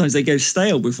monster. Sometimes they go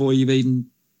stale before you've even,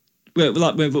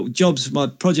 like with jobs, my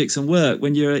projects and work,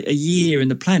 when you're a year in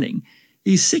the planning,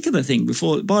 you're sick of the thing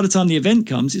before. By the time the event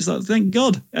comes, it's like, thank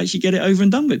God, actually get it over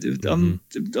and done with. I'm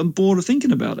bored of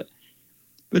thinking about it.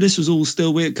 But this was all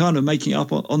still, we're kind of making it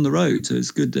up on the road, so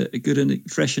it's good and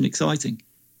fresh and exciting.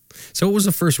 So what was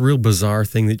the first real bizarre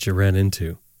thing that you ran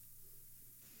into?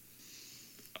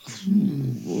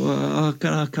 There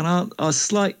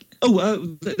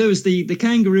was the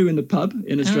kangaroo in the pub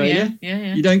in Australia.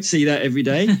 Yeah. You don't see that every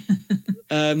day.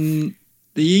 The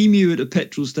emu at a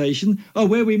petrol station.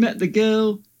 Where we met the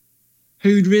girl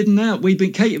who'd ridden out.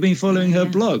 Kate had been following her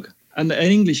blog. and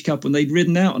an English couple, and they'd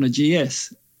ridden out on a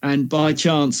GS, and by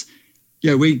chance,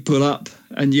 we'd pull up,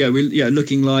 and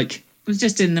looking like It was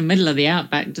just in the middle of the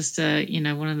outback, just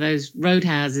one of those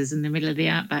roadhouses in the middle of the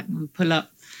outback. And we pull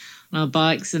up on our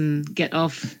bikes and get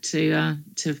off to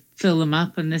fill them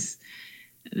up, and this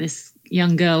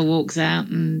young girl walks out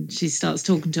and she starts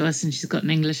talking to us, and she's got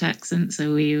an English accent,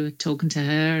 so we were talking to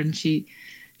her, and she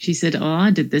said, "Oh,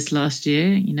 I did this last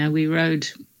year. We rode,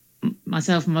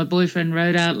 myself and my boyfriend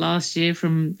rode out last year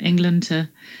from England to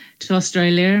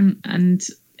Australia," and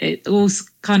it all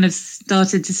kind of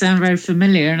started to sound very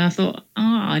familiar, and I thought, "Oh,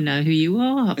 I know who you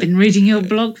are. I've been reading your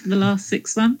blog for the last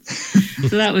 6 months."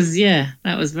 So that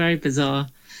was very bizarre,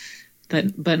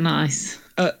 but nice.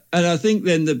 And I think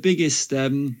then the biggest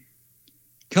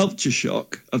culture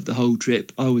shock of the whole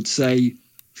trip, I would say,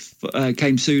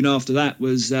 came soon after that,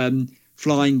 was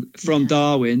flying from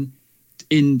Darwin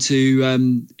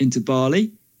into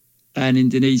Bali and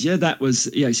Indonesia. That was,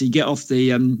 so you get off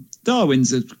the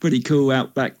Darwin's a pretty cool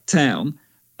outback town,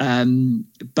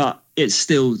 but it's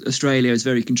still, Australia is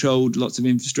very controlled, lots of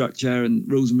infrastructure and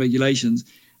rules and regulations.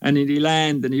 And then you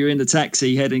land and you're in the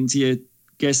taxi heading to your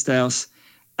guest house,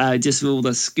 just with all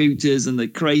the scooters and the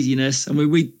craziness. I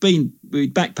mean, we'd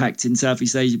backpacked in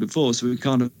Southeast Asia before, so we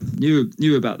kind of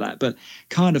knew about that, but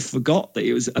kind of forgot that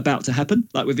it was about to happen.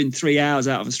 Like within 3 hours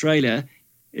out of Australia,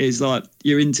 is like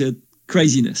you're into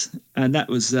craziness, and that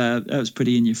was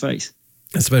pretty in your face.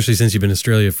 Especially since you've been in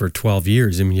Australia for 12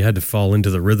 years. I mean, you had to fall into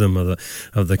the rhythm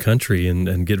of the country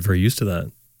and get very used to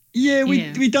that. Yeah,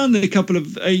 we'd done a couple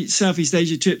of Southeast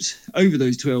Asia trips over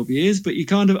those 12 years, but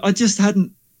I just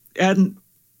hadn't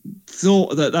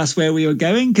thought that that's where we were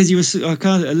going, because you were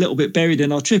kind of a little bit buried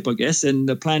in our trip, I guess, and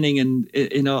the planning and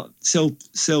in our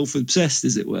self-obsessed,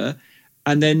 as it were.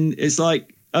 And then it's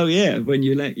like, oh yeah, when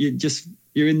you're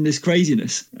in this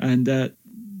craziness, and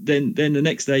then the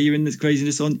next day you're in this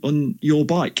craziness on your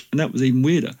bike, and that was even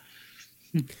weirder.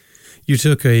 You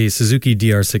took a Suzuki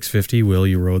DR650, Will,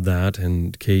 you rode that,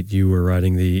 and Kate, you were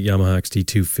riding the Yamaha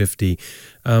XT250.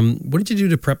 What did you do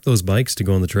to prep those bikes to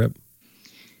go on the trip?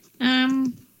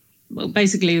 Well,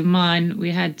 basically with mine,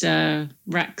 we had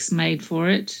racks made for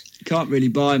it. Can't really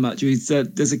buy much. There's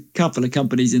a couple of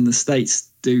companies in the States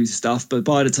do stuff, but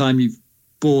by the time you've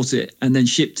bought it and then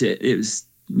shipped it, it was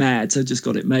mad. So I just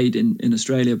got it made in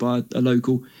Australia by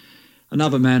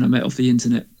another man I met off the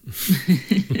internet.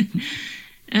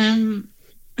 And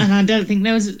I don't think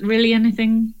there was really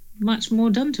anything much more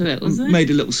done to it, was there? Made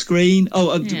a little screen.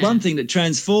 One thing that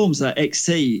transforms that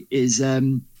XT is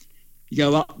you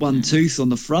go up one tooth on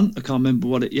the front. I can't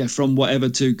remember from whatever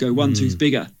to go one tooth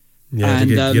bigger. Yeah, and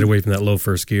to get away from that low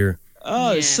first gear.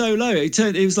 Oh, it's so low. It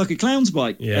was like a clown's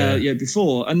bike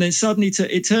before. And then suddenly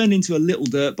it turned into a little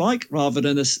dirt bike rather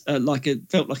than it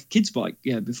felt like a kid's bike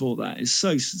before that. It's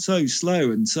so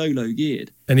slow and so low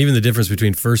geared. And even the difference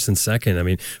between first and second. I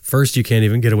mean, first you can't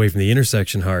even get away from the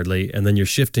intersection hardly, and then you're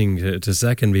shifting to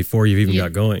second before you've even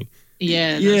got going.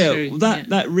 Yeah, that's true.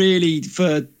 That really,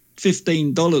 for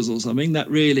 $15 or something, that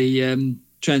really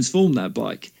transformed that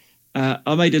bike.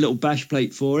 I made a little bash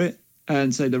plate for it,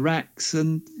 and so the racks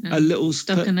and a little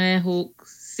stuck an Airhawk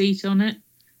seat on it,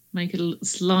 make it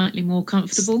slightly more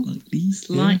comfortable.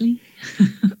 Slightly. Yeah.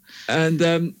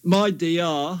 And my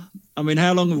DR, I mean,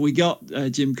 how long have we got,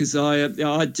 Jim? Because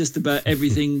I just about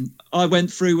everything I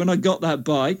went through when I got that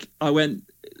bike. I went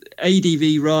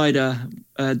ADV Rider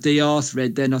DR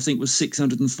thread, then I think was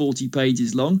 640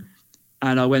 pages long.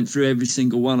 And I went through every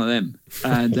single one of them,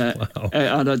 and wow.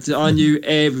 I knew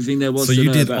everything there was. So to you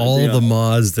know did about all the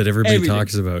mods that everybody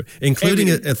talks about, including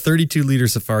a 32-liter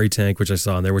Safari tank, which I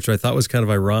saw in there, which I thought was kind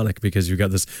of ironic because you've got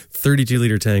this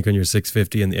 32-liter tank on your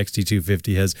 650, and the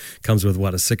XT250 comes with a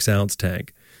 6-ounce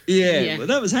tank. Yeah, well,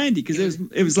 that was handy because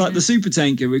it was like the super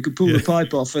tanker. We could pull the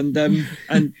pipe off and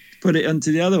put it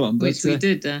onto the other one, which we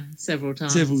did several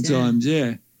times.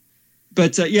 Yeah.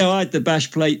 But I had the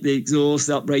bash plate, the exhaust,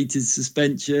 uprated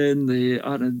suspension, the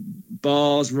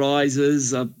bars,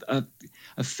 risers, a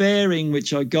fairing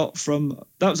which I got that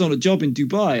was on a job in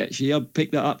Dubai actually. I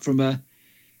picked that up from it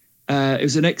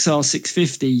was an XR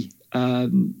 650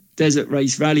 desert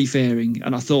race rally fairing,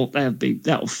 and I thought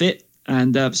that'll fit,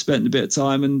 and spent a bit of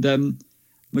time and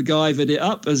MacGyvered it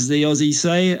up, as the Aussies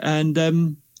say,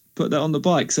 and put that on the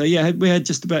bike. So yeah, we had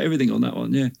just about everything on that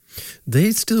one. Yeah.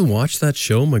 They still watch that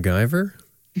show, MacGyver?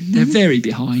 They're very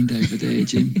behind over there,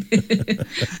 Jim.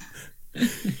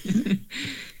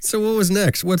 So what was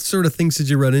next? What sort of things did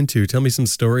you run into? Tell me some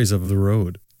stories of the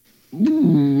road.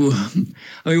 Ooh.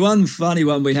 I mean, one funny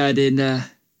one we had in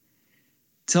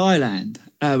Thailand.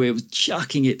 We were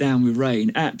chucking it down with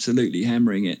rain, absolutely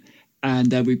hammering it.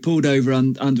 and we pulled over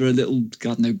under a little,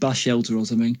 God, no, bus shelter or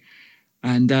something.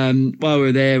 And while we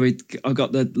were there, I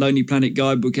got the Lonely Planet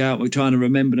guidebook out. We're trying to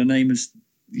remember the name of,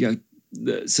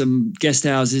 some guest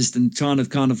houses and trying to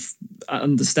kind of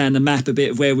understand the map a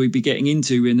bit of where we'd be getting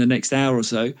into in the next hour or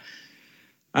so.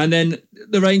 And then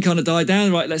the rain kind of died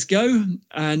down. Right, let's go.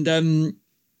 And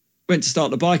went to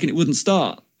start the bike and it wouldn't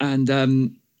start. And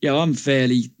I'm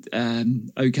fairly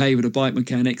okay with the bike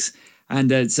mechanics.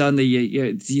 And suddenly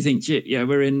you think, shit,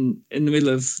 we're in the middle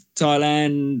of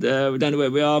Thailand. We don't know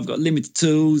where we are. I've got limited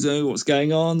tools. What's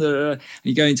going on? And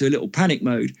you go into a little panic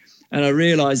mode. And I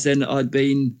realised then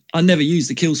I never used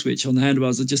the kill switch on the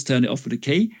handlebars. I just turned it off with a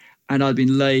key. And I'd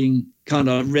been laying kind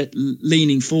of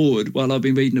leaning forward while I'd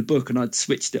been reading a book, and I'd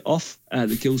switched it off,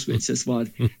 the kill switch. That's all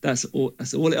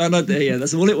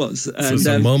it was. So it's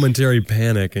a momentary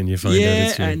panic, and you find out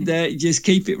it's you. And you just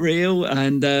keep it real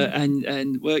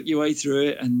and work your way through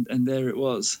it, and there it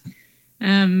was.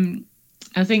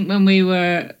 I think when we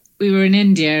were in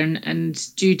India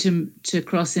and due to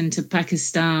cross into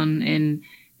Pakistan in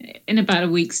about a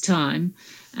week's time.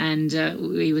 And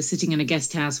we were sitting in a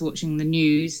guest house watching the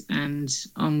news, and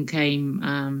on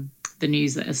came the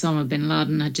news that Osama bin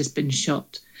Laden had just been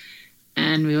shot.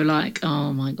 And we were like,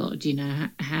 oh, my God,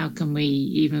 how can we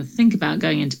even think about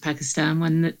going into Pakistan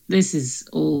when this is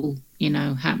all,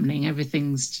 happening?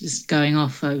 Everything's just going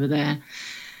off over there.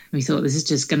 We thought this is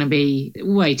just going to be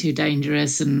way too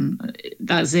dangerous, and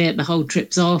that's it. The whole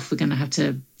trip's off. We're going to have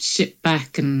to ship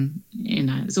back, and,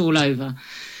 it's all over.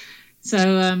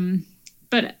 So...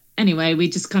 But anyway, we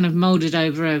just kind of moulded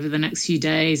over the next few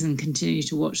days and continued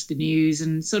to watch the news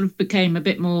and sort of became a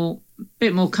bit more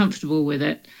comfortable with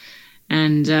it,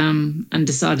 and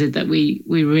decided that we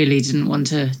really didn't want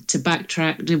to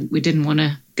backtrack. We didn't want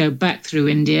to go back through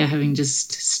India, having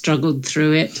just struggled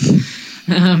through it.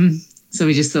 So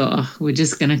we just thought, we're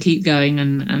just going to keep going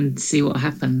and see what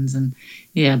happens. And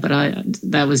but I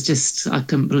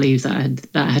couldn't believe that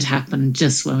had happened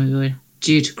just when we were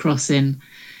due to cross in.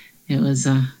 It was,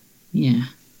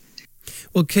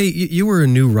 Well, Kate, you were a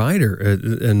new rider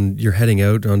and you're heading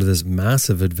out onto this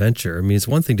massive adventure. I mean, it's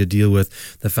one thing to deal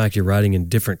with the fact you're riding in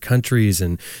different countries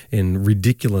and in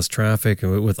ridiculous traffic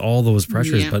and with all those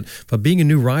pressures. Yeah. But being a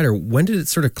new rider, when did it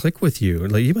sort of click with you?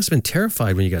 Like, you must have been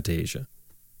terrified when you got to Asia.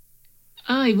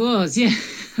 I was, yeah.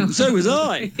 So was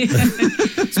I.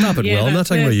 Stop it, Will. I'm not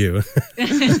talking about you.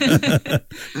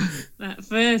 That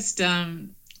first...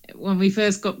 when we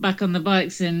first got back on the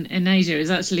bikes in Asia, it was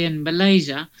actually in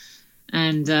Malaysia,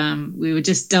 and we were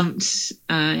just dumped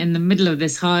in the middle of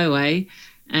this highway,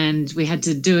 and we had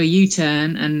to do a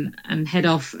U-turn and head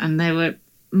off, and there were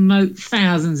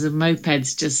thousands of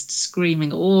mopeds just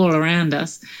screaming all around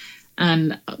us.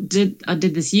 And I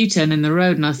did this U-turn in the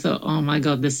road, and I thought, oh my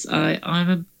God,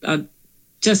 I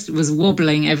just was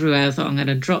wobbling everywhere. I thought, I'm going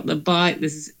to drop the bike.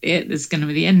 This is it. This is going to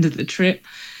be the end of the trip.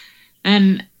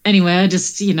 And anyway, I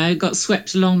just, got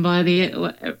swept along by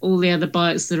all the other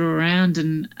bikes that are around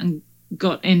and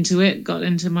got into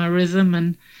my rhythm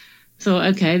and thought,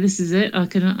 okay, this is it. I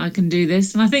can do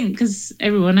this. And I think because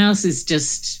everyone else is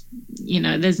just,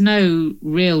 there's no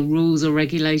real rules or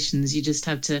regulations. You just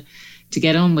have to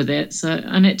get on with it. So,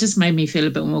 and it just made me feel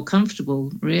a bit more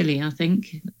comfortable, really, I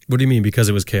think. What do you mean? Because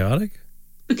it was chaotic?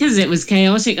 Because it was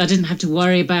chaotic, I didn't have to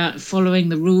worry about following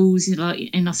the rules. Like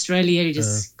in Australia, you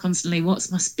just constantly, what's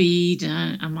my speed?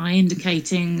 Am I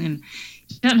indicating? And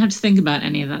you don't have to think about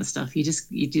any of that stuff. You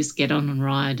just get on and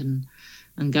ride and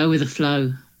go with the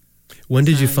flow. When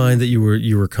did you find that you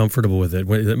were comfortable with it?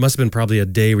 It must have been probably a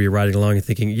day where you're riding along and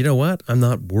thinking, you know what? I'm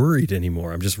not worried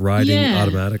anymore. I'm just riding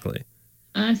automatically.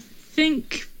 I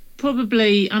think...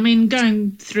 Probably,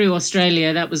 going through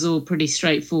Australia, that was all pretty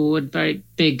straightforward, very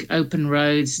big open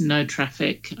roads, no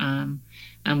traffic. And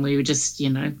we were just,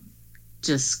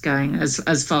 just going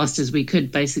as fast as we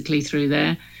could basically through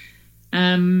there.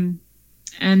 And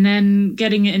then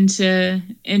getting into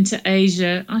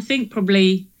Asia, I think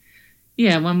probably,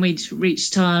 when we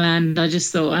reached Thailand, I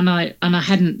just thought, and I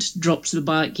hadn't dropped the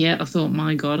bike yet. I thought,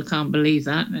 my God, I can't believe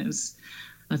that. And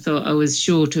I thought I was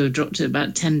sure to have dropped it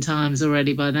about 10 times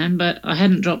already by then, but I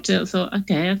hadn't dropped it. I thought,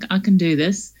 okay, I can do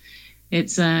this.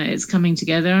 It's coming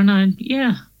together, and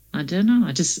I don't know.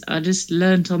 I just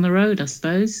learnt on the road, I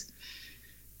suppose.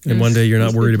 And one day you're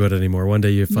not worried about it anymore. One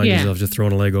day you find yourself just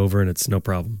throwing a leg over, and it's no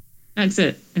problem. That's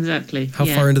it, exactly. How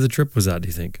far into the trip was that, do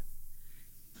you think?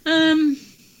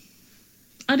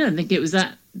 I don't think it was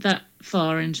that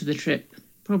far into the trip.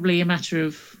 Probably a matter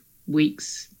of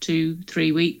weeks,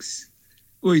 2-3 weeks.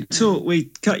 We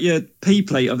cut your P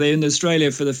plate off there in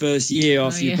Australia for the first year.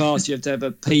 After you pass, you have to have a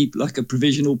P, like a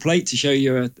provisional plate, to show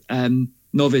you're a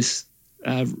novice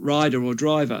rider or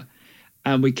driver,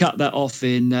 and we cut that off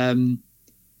in.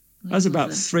 That was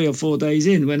about 3 or 4 days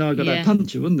in when I got that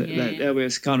puncture, wasn't it? There we were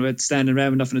kind of standing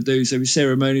around with nothing to do, so we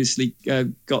ceremoniously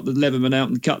got the Leatherman out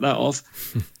and cut that off.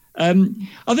 I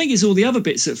think it's all the other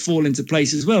bits that fall into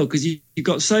place as well, because you've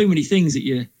got so many things that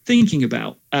you're thinking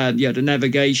about. The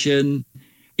navigation.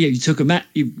 You took a map.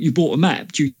 You bought a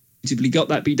map. Dutifully got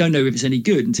that, but you don't know if it's any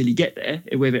good until you get there,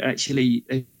 whether it actually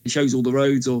shows all the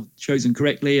roads or shows them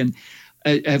correctly, and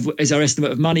is our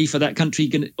estimate of money for that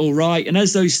country all right? And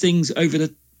as those things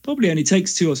probably only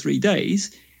takes 2 or 3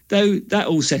 days, though that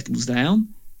all settles down.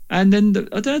 And then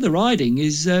the riding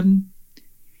is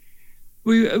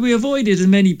we avoided as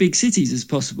many big cities as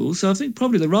possible. So I think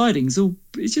probably the riding's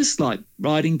it's just like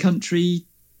riding country,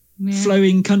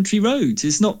 flowing country roads.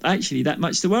 It's not actually that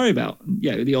much to worry about.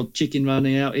 The odd chicken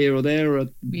running out here or there, or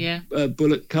a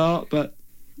bullock cart, but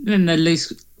then the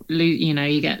loose,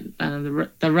 you get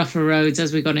the rougher roads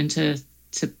as we got into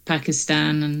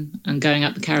Pakistan and going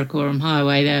up the Karakoram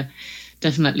Highway. There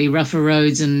definitely rougher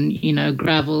roads and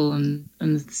gravel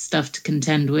and stuff to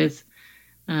contend with.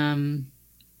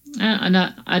 And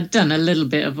I'd done a little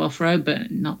bit of off-road, but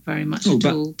not very much at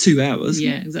about all. 2 hours.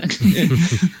 Yeah, exactly.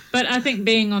 But I think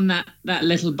being on that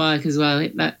little bike as well,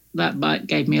 that bike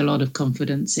gave me a lot of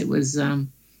confidence. It was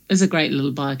a great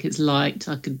little bike. It's light.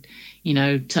 I could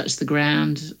touch the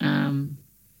ground.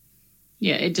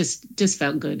 It just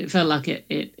felt good. It felt like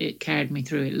it carried me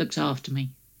through. It looked after me.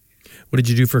 What did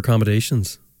you do for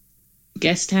accommodations?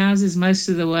 Guest houses most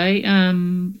of the way.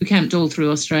 We camped all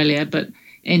through Australia, but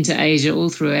into Asia, all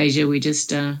through Asia, we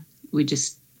just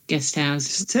guest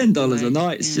house. It's $10 a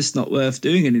night. It's just not worth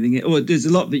doing anything. Or there's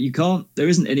a lot that you can't. There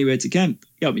isn't anywhere to camp.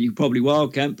 Yeah, but you can probably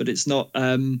wild camp, but it's not.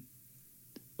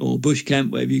 Or bush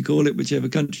camp, whatever you call it, whichever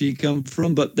country you come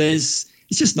from. But it's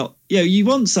just not. You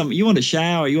want something. You want a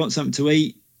shower. You want something to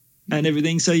eat, and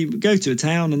everything. So you go to a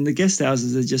town, and the guest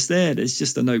houses are just there. It's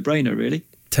just a no-brainer, really.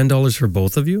 $10 for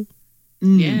both of you?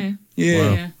 Yeah.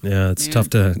 Wow. Yeah, it's tough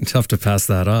to pass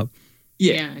that up.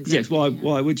 Yeah, exactly. Yes.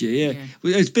 Why would you? Yeah.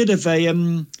 Well, it's a bit of a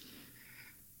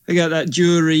I got that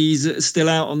jury's still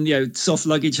out on soft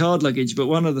luggage, hard luggage. But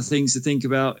one of the things to think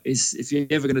about is if you're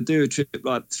ever going to do a trip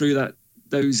like through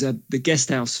those the guest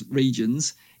house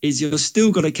regions, is you're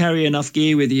still got to carry enough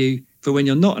gear with you for when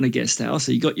you're not in a guest house.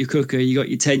 So you got your cooker, you got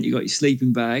your tent, you got your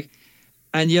sleeping bag,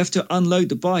 and you have to unload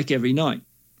the bike every night.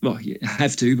 Well, you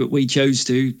have to, but we chose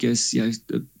to because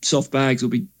the soft bags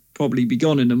will probably be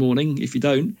gone in the morning if you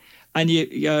don't. And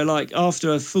you're like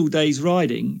after a full day's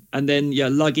riding, and then you're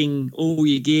lugging all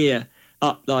your gear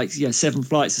up 7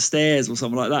 flights of stairs or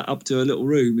something like that up to a little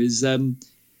room is.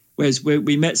 Whereas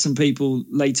we met some people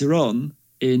later on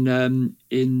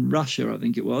in Russia, I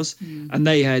think it was, and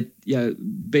they had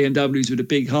BMWs with a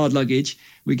big hard luggage.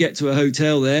 We get to a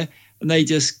hotel there, and they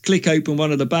just click open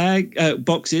one of the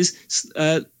boxes,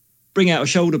 bring out a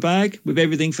shoulder bag with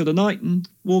everything for the night, and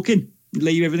walk in.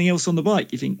 Leave everything else on the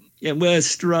bike. You think, we're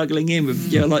struggling in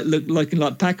with looking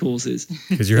like pack horses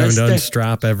because you're having to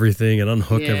unstrap everything and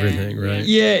unhook everything, right?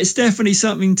 Yeah, it's definitely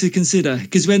something to consider.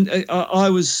 Because when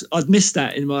I'd missed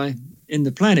that in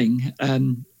the planning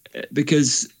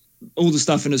because all the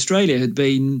stuff in Australia had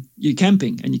been you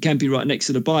camping, and you're camping right next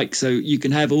to the bike, so you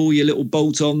can have all your little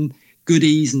bolt-on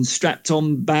goodies and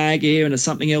strapped-on bag here and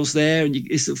something else there, and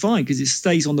it's fine because it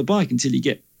stays on the bike until you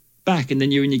get back, and then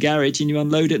you're in your garage and you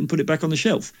unload it and put it back on the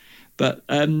shelf. But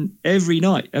every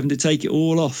night having to take it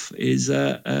all off is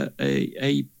a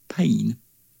pain.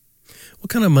 What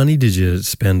kind of money did you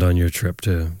spend on your trip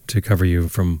to cover you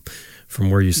from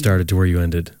where you started to where you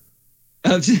ended?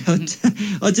 I've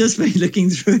just been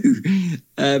looking through.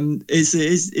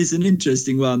 It's an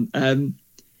interesting one.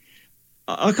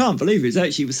 I can't believe it.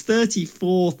 It was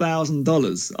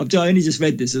 $34,000. I've only just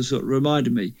read this. It sort of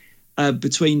reminded me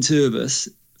between two of us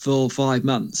for 5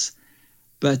 months,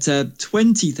 but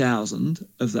 20,000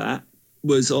 of that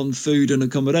was on food and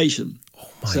accommodation.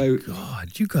 Oh my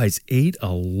God! You guys ate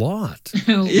a lot.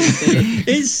 We're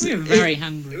very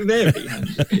hungry. Very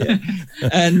hungry. Yeah.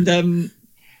 And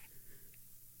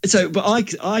but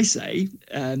I say,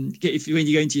 when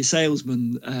you go into your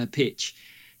salesman pitch,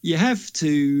 you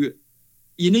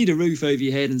need a roof over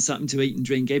your head and something to eat and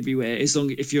drink everywhere.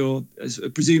 If you're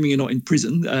presuming you're not in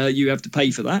prison, you have to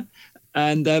pay for that.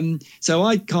 And so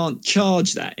I can't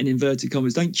charge that, in inverted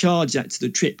commas. Don't charge that to the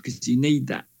trip because you need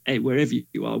that wherever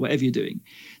you are, whatever you're doing.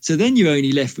 So then you're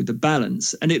only left with the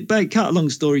balance. And cut a long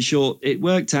story short, it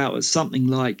worked out at something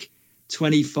like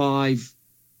 £25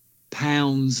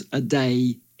 a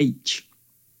day each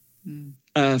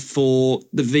for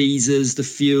the visas, the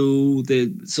fuel,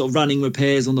 the sort of running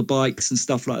repairs on the bikes and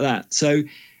stuff like that. So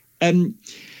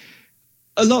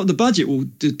a lot of the budget will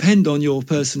depend on your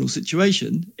personal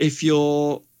situation.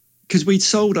 Because we'd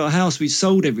sold our house, we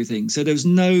sold everything. So there was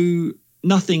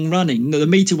nothing running. No, the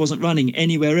meter wasn't running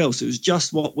anywhere else. It was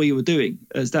just what we were doing,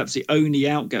 as that was the only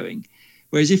outgoing.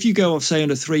 Whereas if you go off, say,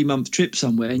 on a 3-month trip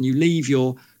somewhere and you leave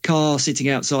your car sitting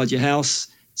outside your house,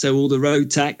 so all the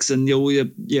road tax and all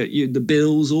the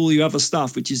bills, all your other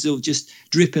stuff, which is all just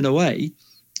dripping away.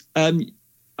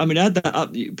 Add that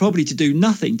up, probably to do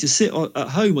nothing, to sit at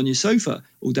home on your sofa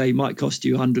all day might cost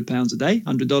you £100 a day,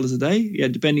 $100 a day,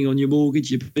 depending on your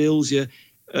mortgage, your bills,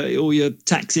 all your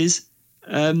taxes.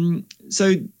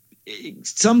 So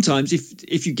sometimes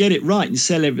if you get it right and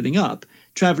sell everything up,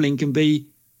 traveling can be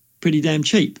pretty damn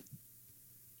cheap.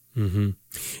 Mm-hmm.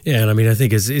 Yeah, and I mean, I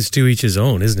think it's to each his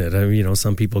own, isn't it? I mean,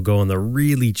 some people go on the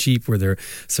really cheap where they're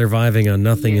surviving on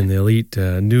nothing and they'll eat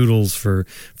noodles for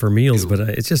meals, but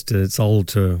it's all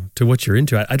to what you're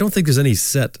into. I don't think there's any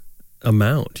set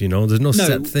amount, there's no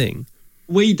set thing.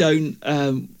 We don't,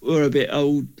 we're a bit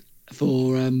old for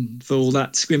all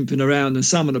that scrimping around, and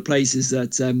some of the places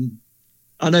that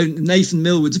I know Nathan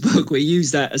Millwood's book, we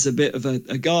use that as a bit of a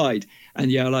guide,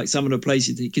 and like some of the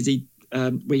places, because we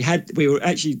were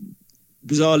actually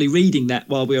bizarrely reading that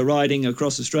while we were riding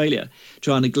across Australia,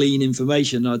 trying to glean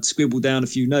information. I'd scribbled down a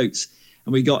few notes,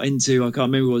 and we got into, I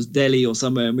can't remember, it was Delhi or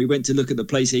somewhere, and we went to look at the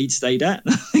place he'd stayed at.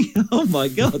 And I think, oh my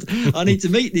God, I need to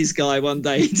meet this guy one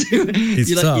day.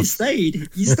 He's tough. You stayed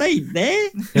there?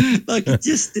 Like, it's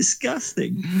just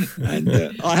disgusting. And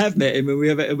I have met him, and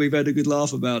we've had a good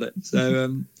laugh about it.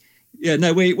 So we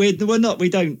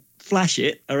don't flash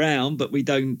it around, but we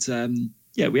don't.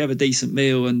 We have a decent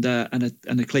meal and a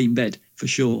clean bed for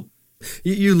sure.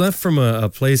 You left from a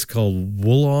place called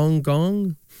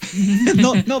Wollongong?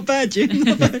 not bad, Jim.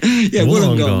 Not bad. Yeah,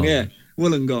 Wollongong. Yeah,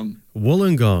 Wollongong.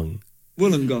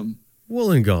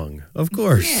 Wollongong, of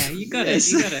course. Yeah, you got it.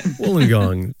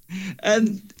 Wollongong.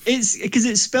 And it's because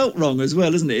it's spelt wrong as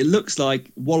well, isn't it? It looks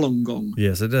like Wollongong.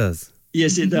 Yes, it does.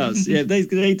 Yes, it does. Yeah,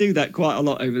 they do that quite a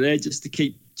lot over there, just to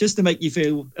make you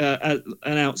feel an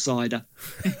outsider.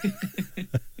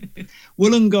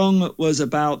 Wollongong was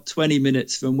about 20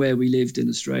 minutes from where we lived in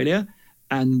Australia,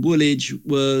 and Woolwich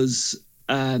was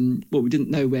we didn't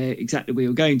know where exactly we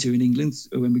were going to in England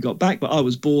when we got back, but I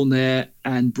was born there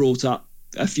and brought up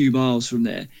a few miles from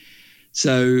there.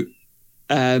 So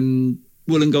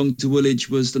Wollongong to Woolwich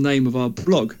was the name of our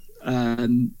blog,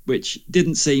 which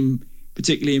didn't seem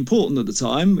particularly important at the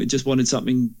time. We just wanted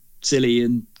something silly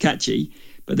and catchy.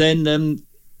 But then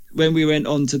when we went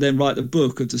on to then write the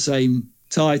book of the same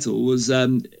title was I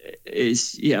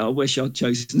wish I'd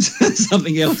chosen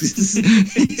something else.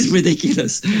 It's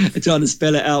ridiculous trying to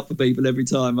spell it out for people every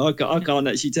time. I can't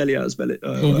actually tell you how to spell it.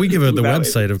 Well, we give out the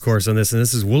website, of course, on this, and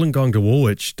this is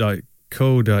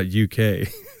wollongongtowoolwich.co.uk.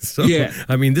 So, yeah.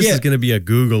 I mean, this is going to be a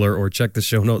Google or check the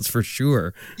show notes for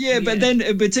sure. Yeah, but then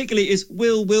particularly it's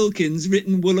Will Wilkins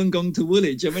written Wollongong to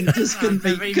Woolwich. I mean, it just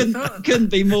couldn't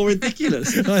be more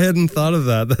ridiculous. I hadn't thought of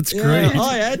that. That's great.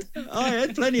 I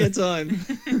had plenty of time.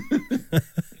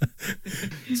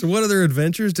 So what other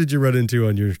adventures did you run into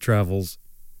on your travels?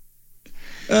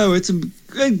 Oh, it's some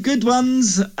good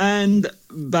ones and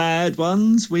bad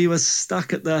ones. We were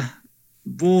stuck at the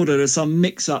border. There's some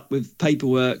mix-up with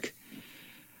paperwork.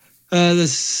 I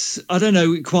don't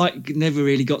know, we never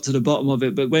really got to the bottom of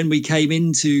it, but when we came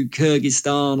into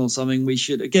Kyrgyzstan or something, we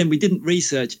didn't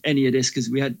research any of this because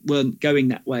we weren't going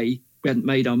that way. We hadn't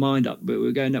made our mind up, but we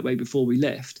were going that way before we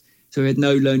left. So we had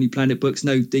no Lonely Planet books,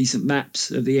 no decent maps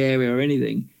of the area or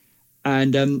anything.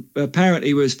 And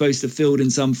apparently we were supposed to fill in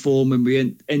some form when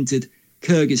we entered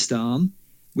Kyrgyzstan.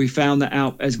 We found that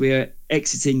out as we were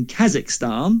exiting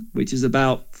Kazakhstan, which is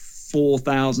about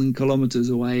 4,000 kilometers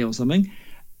away or something.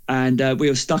 And we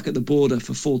were stuck at the border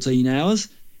for 14 hours,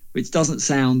 which doesn't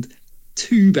sound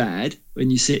too bad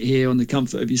when you sit here on the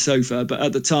comfort of your sofa. But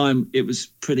at the time, it was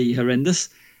pretty horrendous.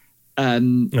 I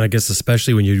guess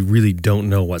especially when you really don't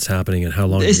know what's happening and how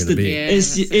long you're going to be.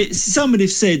 If somebody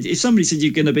said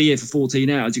you're going to be here for 14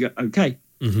 hours, you go, okay.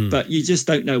 Mm-hmm. But you just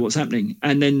don't know what's happening.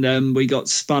 And then we got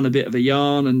spun a bit of a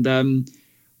yarn and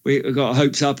we got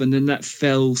hopes up, and then that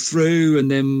fell through.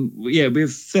 And then, we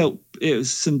felt it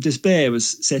was some despair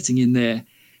was setting in there.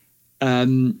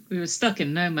 We were stuck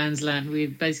in no man's land. We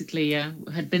basically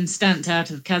had been stamped out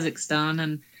of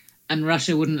Kazakhstan and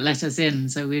Russia wouldn't let us in.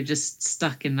 So we were just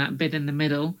stuck in that bit in the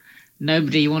middle.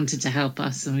 Nobody wanted to help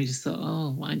us. And we just thought,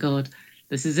 oh, my God,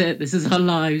 this is it. This is our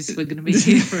lives. We're going to be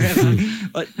here forever.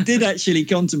 I did actually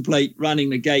contemplate running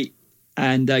the gate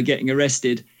and getting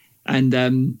arrested.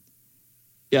 And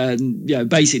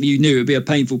basically you knew it would be a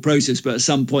painful process, but at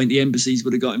some point the embassies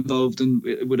would have got involved and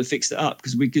it would have fixed it up,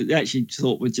 because we could actually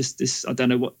thought we're just this. I don't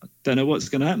know what's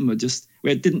going to happen.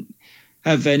 We didn't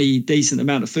have any decent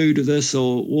amount of food with us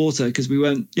or water, because we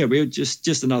weren't. Yeah, we were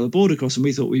just another border crossing.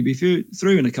 We thought we'd be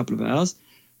through in a couple of hours,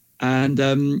 and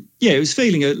it was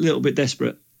feeling a little bit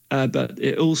desperate. But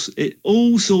it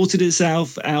all sorted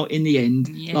itself out in the end,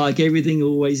 like everything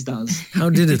always does. How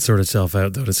did it sort itself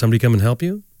out, though? Did somebody come and help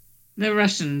you? The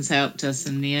Russians helped us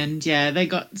in the end. Yeah, they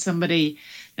got somebody.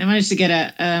 They managed to get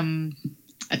a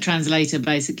translator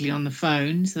basically on the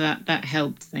phone, so that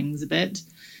helped things a bit.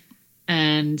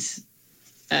 And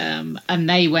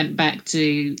they went back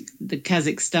to the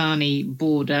Kazakhstani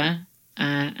border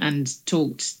and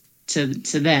talked to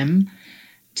them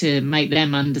to make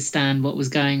them understand what was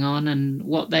going on and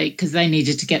because they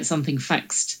needed to get something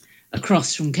faxed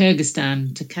across from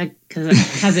Kyrgyzstan to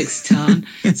Kazakhstan,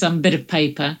 some bit of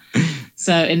paper.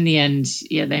 So in the end,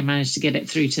 they managed to get it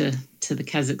through to the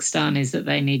Kazakhstanis that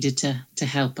they needed to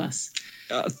help us.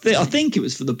 I think it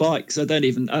was for the bikes. I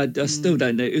still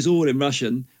don't know. It was all in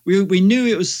Russian. We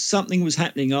knew something was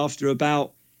happening after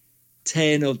about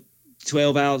 10 or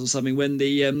 12 hours or something, when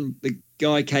the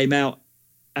guy came out.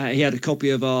 He had a copy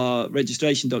of our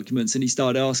registration documents, and he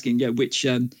started asking, which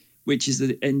is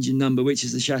the engine number, which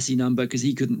is the chassis number, because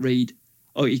he couldn't read.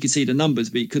 Oh, he could see the numbers,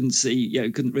 but he couldn't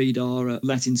read our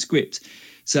Latin script.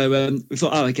 So we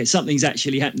thought, okay, something's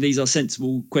actually happened. These are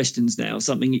sensible questions now.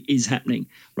 Something is happening,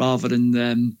 rather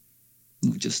than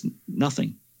just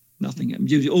nothing.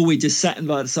 Or we just sat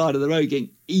by the side of the road getting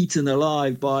eaten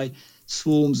alive by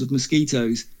swarms of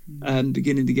mosquitoes and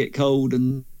beginning to get cold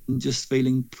and just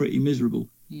feeling pretty miserable.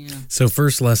 Yeah. So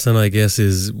first lesson, I guess,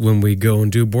 is when we go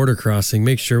and do border crossing,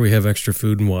 make sure we have extra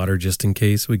food and water just in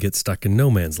case we get stuck in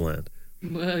no man's land.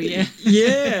 Well, yeah.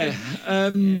 Yeah.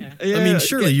 I mean,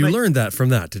 surely you learned that from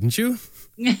that, didn't you?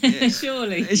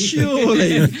 Surely.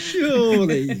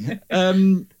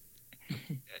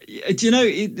 Do you know,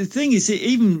 the thing is,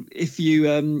 even if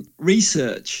you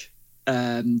research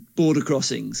border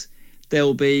crossings,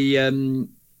 there'll be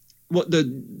what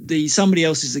the somebody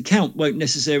else's account won't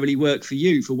necessarily work for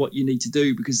you for what you need to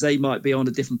do, because they might be on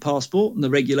a different passport and the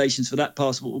regulations for that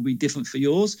passport will be different for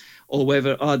yours, or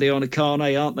whether are they on a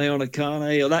carnet, aren't they on a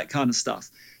carnet, or that kind of stuff.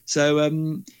 So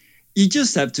you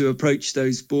just have to approach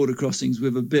those border crossings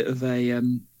with a bit of a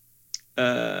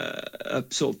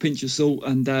sort of pinch of salt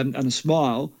and a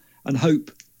smile, and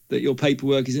hope that your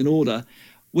paperwork is in order.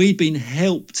 We'd been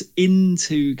helped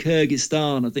into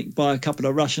Kyrgyzstan, I think, by a couple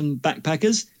of Russian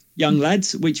backpackers, young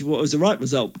lads, which was the right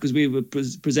result, because we were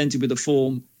presented with a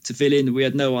form to fill in and we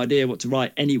had no idea what to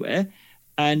write anywhere,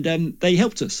 and they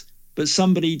helped us. But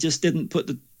somebody just didn't put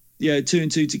the two and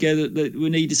two together, that we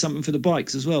needed something for the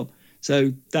bikes as well.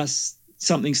 So that's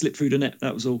something slipped through the net.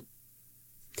 That was all.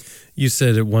 You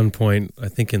said at one point, I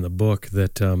think in the book,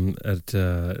 that at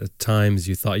times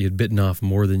you thought you'd bitten off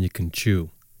more than you can chew.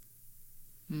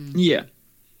 Yeah.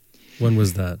 When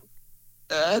was that?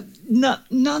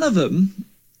 None of them.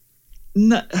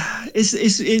 No,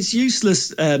 it's useless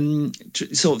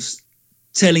sort of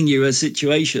telling you a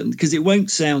situation, because it won't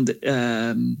sound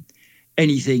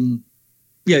anything.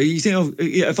 You think,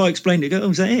 if I explained it,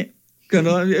 is that it?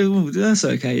 That's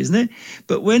okay, isn't it?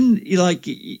 But when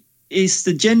it's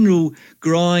the general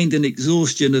grind and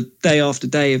exhaustion of day after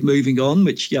day of moving on,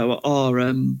 which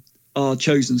our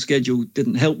chosen schedule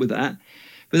didn't help with that.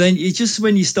 But then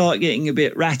when you start getting a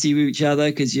bit ratty with each other,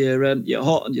 because you're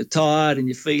hot and you're tired and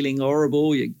you're feeling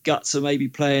horrible, your guts are maybe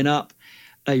playing up,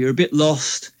 you're a bit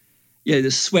lost. The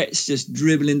sweat's just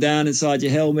dribbling down inside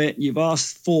your helmet. You've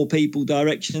asked 4 people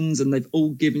directions and they've all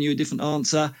given you a different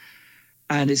answer,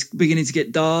 and it's beginning to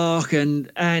get dark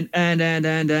and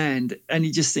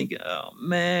you just think, oh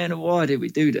man, why did we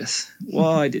do this?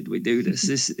 Why did we do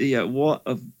this?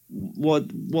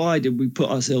 Why did we put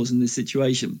ourselves in this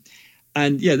situation?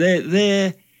 And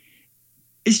they're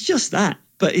it's just that,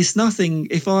 but it's nothing.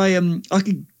 If I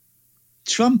could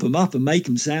trump them up and make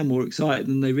them sound more excited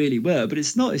than they really were, but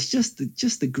it's not. It's just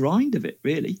the grind of it,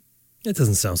 really. It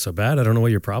doesn't sound so bad. I don't know what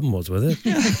your problem was with it.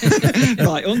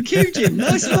 Right on cue, Jim.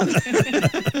 Nice one.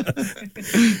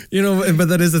 But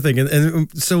that is the thing. And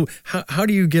so how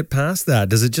do you get past that?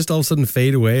 Does it just all of a sudden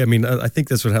fade away? I mean, I think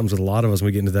that's what happens with a lot of us when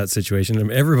we get into that situation. I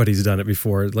mean, everybody's done it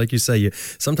before. Like you say,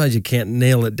 sometimes you can't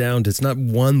nail it down. It's not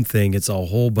one thing. It's a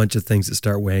whole bunch of things that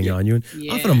start weighing on you. And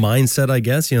often a mindset, I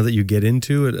guess, that you get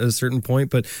into at a certain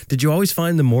point. But did you always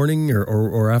find the morning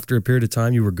or after a period of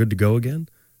time you were good to go again?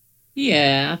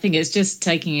 Yeah, I think it's just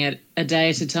taking it a day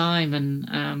at a time,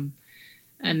 and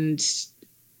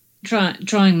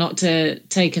trying not to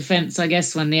take offence, I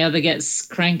guess, when the other gets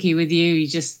cranky with you. You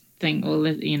just think, well,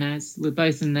 you know, we're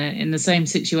both in the same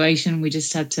situation. We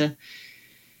just had to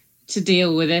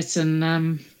deal with it and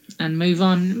move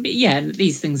on. But yeah,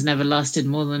 these things never lasted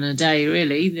more than a day,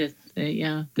 really.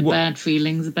 The bad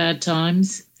feelings, the bad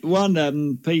times.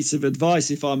 One piece of advice,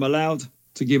 if I'm allowed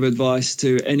to give advice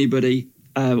to anybody,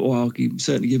 or I'll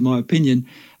certainly give my opinion,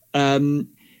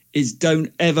 is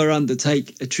don't ever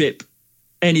undertake a trip,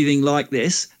 anything like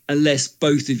this, unless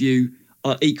both of you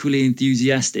are equally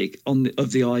enthusiastic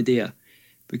of the idea.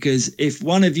 Because if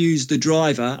one of you's the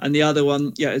driver and the other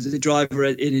one, is the driver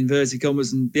in inverted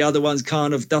commas, and the other one's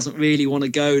kind of doesn't really want to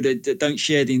go, they don't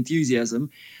share the enthusiasm,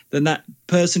 then that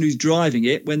person who's driving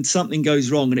it, when something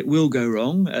goes wrong, and it will go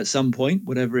wrong at some point,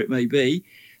 whatever it may be,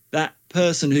 that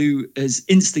person who has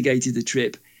instigated the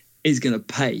trip is going to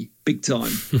pay big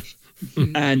time.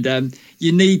 And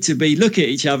you need to look at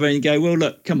each other and go, well,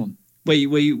 look, come on.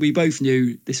 We both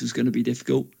knew this was going to be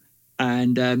difficult.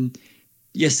 And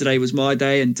yesterday was my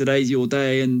day and today's your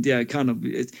day. And a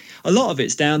lot of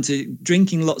it's down to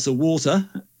drinking lots of water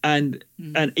and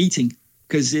eating,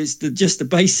 because it's just the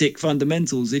basic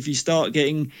fundamentals. If you start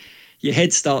getting, your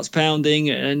head starts pounding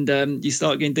and you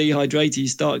start getting dehydrated,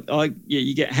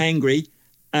 you get hangry,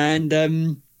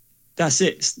 and that's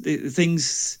it.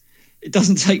 It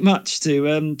doesn't take much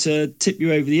to tip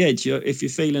you over the edge if you're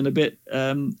feeling a bit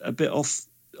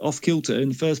off kilter in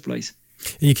the first place.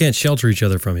 And you can't shelter each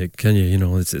other from it, can you? You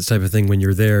know, it's the type of thing when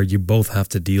you're there, you both have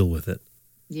to deal with it.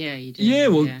 Yeah, you do. Yeah,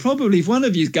 well, probably if one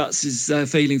of your guts is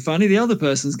feeling funny, the other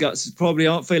person's guts probably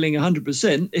aren't feeling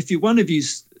 100%. If one of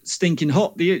you's stinking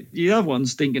hot, the other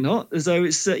one's stinking hot. So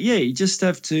it's you just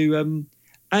have to.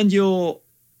 And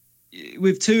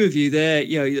with two of you there,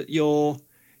 your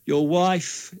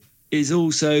wife is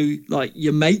also like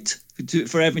your mate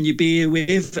forever, and you be here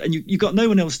with, and you got no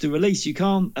one else to release. You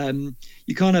can't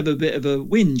have a bit of a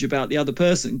whinge about the other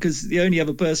person, because the only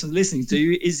other person listening to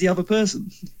you is the other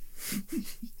person.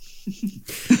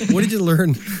 What did you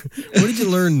learn? What did you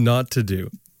learn not to do?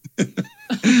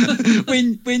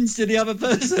 Wins to the other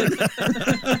person.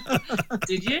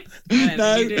 Did you?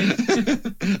 No, You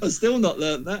did. I've still not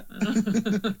learned that.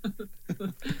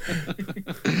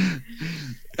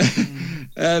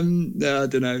 No, I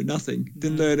don't know. Nothing.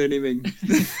 Didn't learn anything.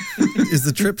 Is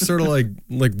the trip sort of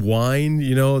like wine?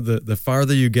 You know, the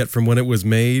farther you get from when it was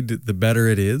made, the better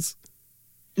it is?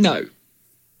 No.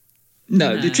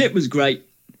 The trip was great.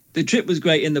 The trip was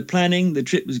great in the planning. The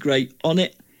trip was great on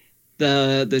it.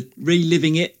 The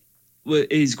reliving it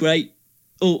is great.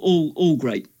 All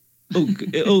great.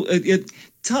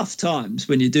 Tough times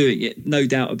when you're doing it, no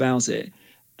doubt about it.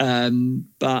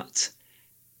 But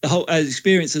the whole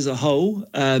experience as a whole,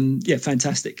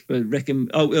 fantastic. I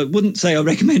wouldn't say I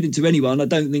recommend it to anyone. I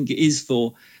don't think it is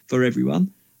for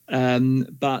everyone.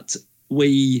 But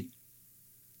we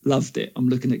loved it. I'm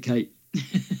looking at Kate.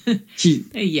 She's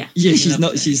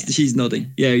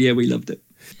nodding. Yeah, we loved it.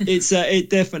 It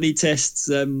definitely tests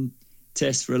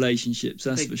relationships,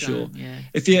 that's big for sure. Yeah.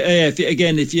 If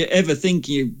you're ever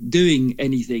thinking of doing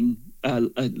anything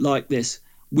like this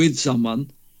with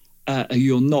someone who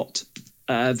you're not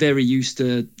very used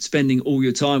to spending all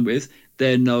your time with,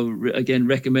 then I'll again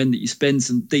recommend that you spend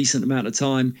some decent amount of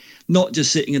time, not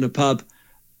just sitting in a pub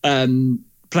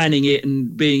planning it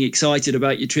and being excited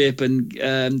about your trip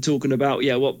and talking about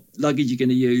what luggage you're going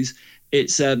to use.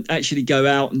 It's actually go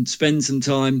out and spend some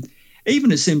time,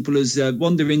 even as simple as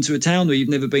wander into a town where you've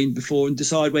never been before and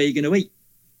decide where you're going to eat.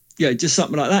 Just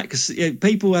something like that, because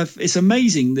people have. It's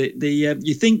amazing that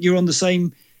you think you're on the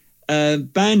same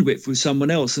bandwidth with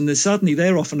someone else, and then suddenly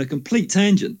they're off on a complete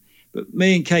tangent. But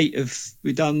me and Kate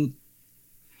we've done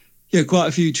quite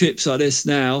a few trips like this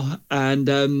now, and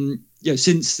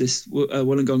since this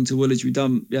Wollongong to Woolwich, we've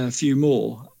done a few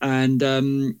more, and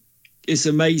it's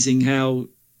amazing how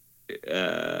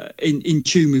in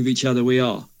tune with each other we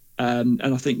are, and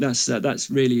I think that's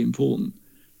really important.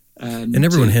 And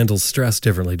everyone handles stress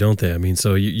differently, don't they? I mean,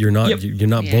 so you're not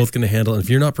both going to handle. If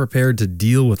you're not prepared to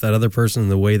deal with that other person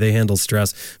and the way they handle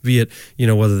stress, be it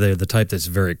whether they're the type that's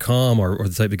very calm or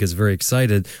the type that gets very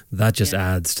excited, that just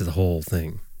adds to the whole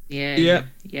thing. Yeah.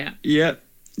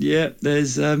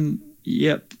 There's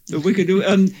we could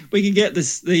do we can get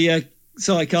the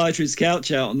psychiatrist's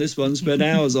couch out on this one, spend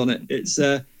hours on it. It's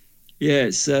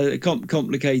it's a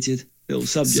complicated little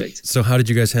subject. So how did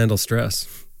you guys handle stress?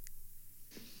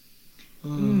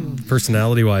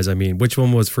 Personality wise, I mean, which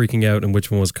one was freaking out and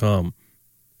which one was calm?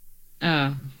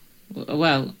 Well,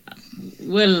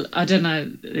 I don't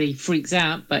know, he freaks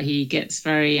out, but he gets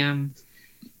very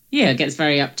gets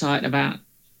very uptight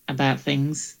about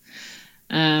things.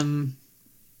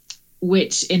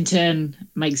 which in turn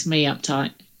makes me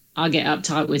uptight. I get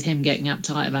uptight with him getting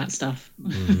uptight about stuff.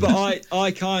 But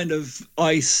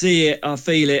I see it, I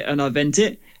feel it, and I vent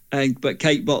it. But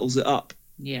Kate bottles it up.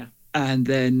 Yeah. And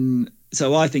then,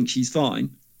 so I think she's fine.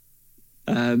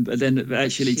 But then it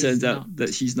actually turns out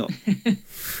that she's not.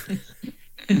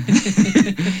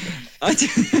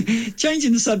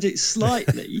 Changing the subject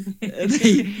slightly,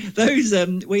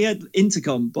 we had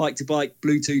intercom, bike-to-bike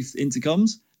Bluetooth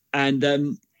intercoms.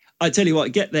 And I tell you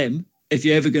what, get them if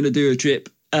you're ever going to do a trip.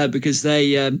 Because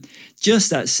they just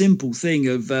that simple thing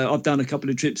of I've done a couple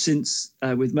of trips since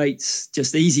with mates,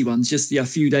 just easy ones, just a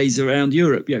few days around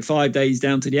Europe, 5 days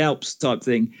down to the Alps type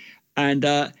thing, and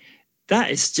that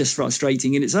is just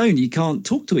frustrating in its own. You can't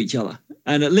talk to each other,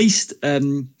 and at least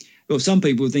some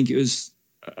people think it was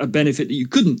a benefit that you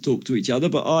couldn't talk to each other,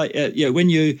 but when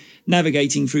you're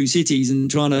navigating through cities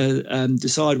and trying to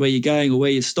decide where you're going or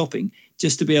where you're stopping,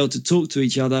 just to be able to talk to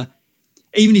each other.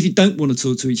 Even if you don't want to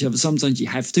talk to each other, sometimes you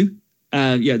have to.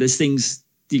 There's things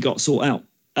you got to sort out,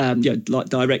 like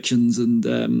directions and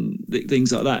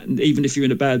things like that. And even if you're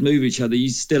in a bad mood with each other, you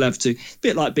still have to. A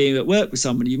bit like being at work with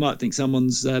somebody, you might think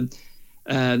someone's,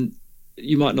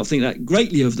 you might not think that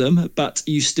greatly of them, but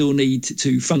you still need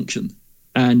to function.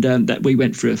 And that we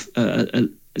went through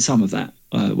some of that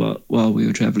while we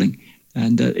were travelling.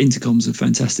 And intercoms are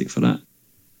fantastic for that.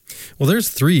 Well, there's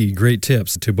 3 great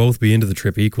tips to both be into the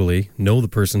trip equally, know the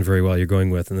person very well you're going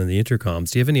with, and then the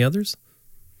intercoms. Do you have any others?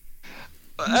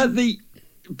 At the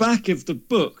back of the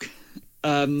book,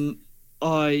 I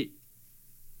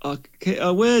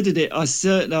worded it. I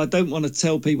don't want to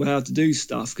tell people how to do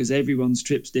stuff because everyone's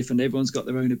trip's different. Everyone's got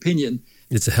their own opinion.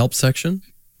 It's a help section?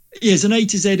 Yeah, it's an A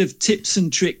to Z of tips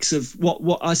and tricks of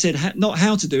what I said, not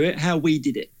how to do it, how we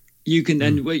did it. You can,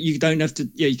 and you don't have to,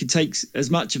 you can take as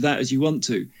much of that as you want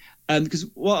to. Because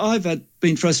what I've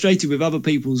been frustrated with other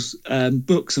people's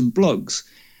books and blogs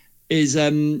is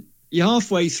you're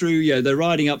halfway through, they're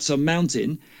riding up some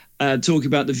mountain, talking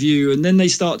about the view, and then they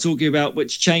start talking about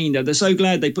which chain. They're so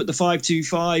glad they put the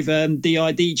 525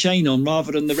 DID chain on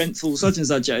rather than the Renthal such and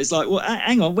such. It's like, well,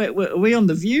 hang on, are we on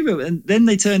the view? And then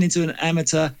they turn into an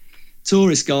amateur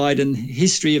tourist guide and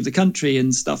history of the country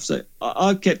and stuff. So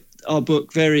I've kept our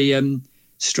book very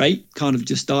straight, kind of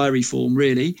just diary form,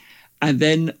 really. And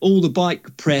then all the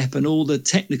bike prep and all the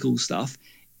technical stuff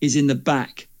is in the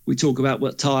back. We talk about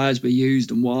what tyres were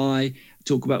used and why,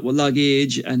 talk about what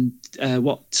luggage and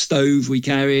what stove we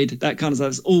carried, that kind of stuff.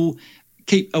 It's all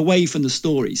keep away from the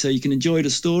story. So you can enjoy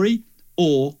the story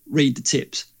or read the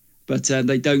tips. But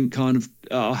they don't kind of,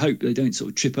 I hope they don't sort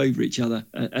of trip over each other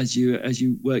as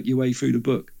you work your way through the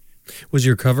book. Was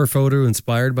your cover photo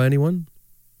inspired by anyone?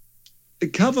 The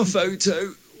cover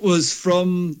photo was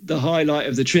from the highlight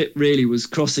of the trip, really, was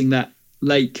crossing that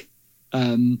lake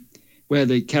where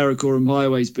the Karakoram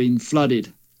Highway's been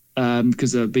flooded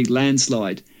because of a big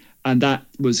landslide. And that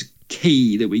was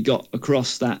key that we got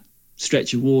across that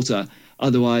stretch of water.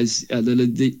 Otherwise,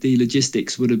 the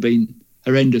logistics would have been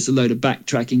horrendous, a load of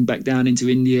backtracking back down into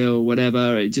India or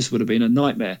whatever. It just would have been a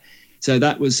nightmare. So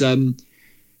that was...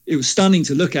 it was stunning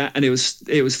to look at, and it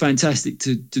was fantastic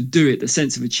to do it. The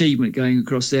sense of achievement going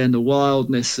across there, and the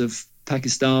wildness of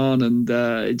Pakistan, and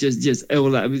just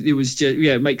all that. It was just,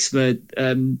 it makes my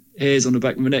hairs on the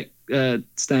back of my neck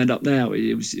stand up now.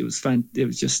 It was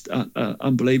just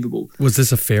unbelievable. Was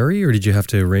this a ferry, or did you have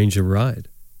to arrange a ride?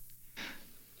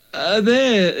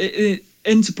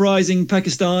 Enterprising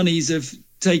Pakistanis have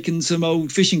taken some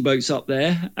old fishing boats up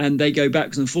there, and they go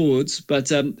backwards and forwards.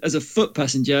 But as a foot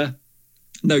passenger,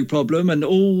 no problem. And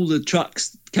all the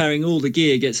trucks carrying all the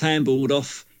gear gets handballed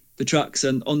off the trucks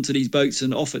and onto these boats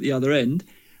and off at the other end.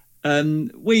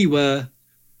 Other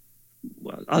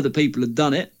people had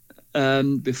done it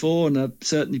before, and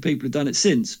certainly people have done it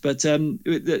since. But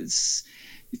it's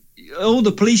all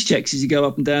the police checks as you go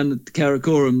up and down the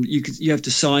Karakoram. You have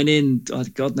to sign in.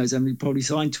 God knows how many. Probably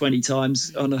signed 20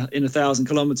 times in 1,000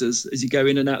 kilometres as you go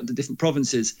in and out of the different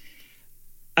provinces.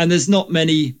 And there's not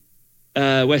many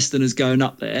Westerners going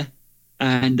up there,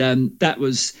 and that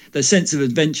was the sense of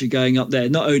adventure going up there,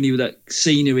 not only with that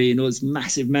scenery and all those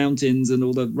massive mountains and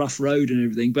all the rough road and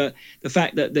everything, but the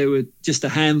fact that there were just a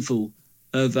handful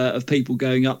of people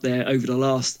going up there over the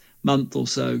last month or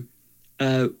so.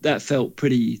 That felt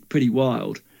pretty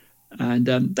wild, and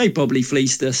they probably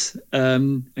fleeced us,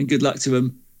 and good luck to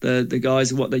them, the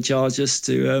guys, and what they charged us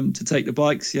to take the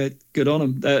bikes. Good on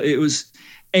them.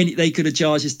 They could have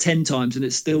charged us 10 times and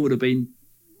it still would have been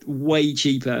way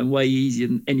cheaper and way easier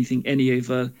than any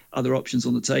of other options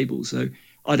on the table. So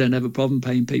I don't have a problem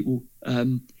paying people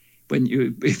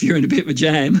if you're in a bit of a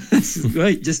jam. It's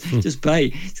great, just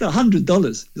pay. It's like $100.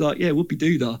 It's like, yeah,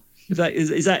 whoopie-doo-dah. If that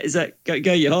is that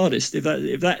go your hardest. If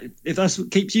that's what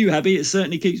keeps you happy, it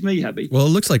certainly keeps me happy. Well,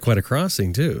 it looks like quite a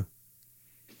crossing too.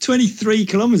 23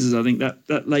 kilometers, I think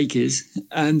that lake is,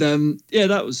 and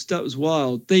that was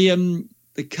wild. The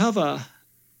cover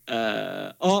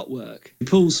artwork.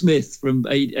 Paul Smith from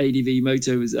ADV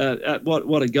Moto was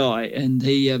what a guy, and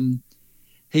he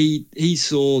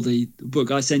saw the book.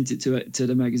 I sent it to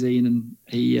the magazine, and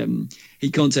he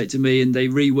contacted me, and they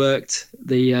reworked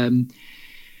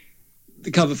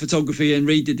the cover photography and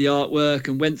redid the artwork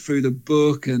and went through the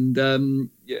book and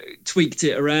tweaked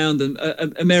it around and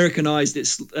Americanized it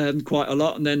quite a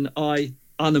lot. And then I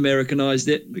un-Americanized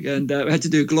it and had to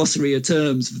do a glossary of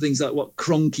terms for things like what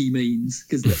cronky means,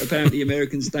 because apparently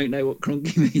Americans don't know what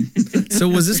cronky means. So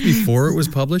was this before it was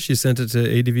published? You sent it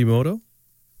to ADV Moto?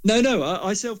 No,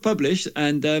 I self-published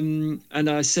and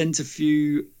I sent a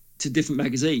few to different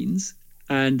magazines,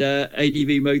 and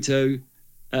ADV Moto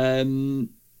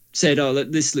said, "Oh,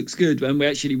 this looks good, and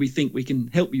we think we can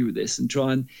help you with this," and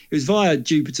try and it was via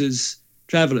Jupiter's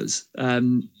Travelers.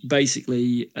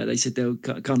 Basically, they said they'll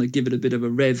kind of give it a bit of a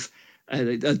rev,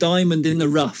 a diamond in the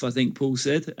rough, I think Paul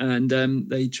said, and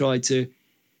they tried to,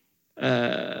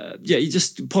 you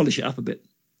just polish it up a bit,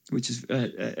 which is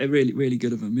really, really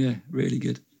good of them. Yeah, really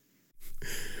good.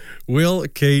 Will,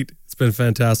 Kate, it's been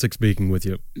fantastic speaking with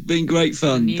you. It's been great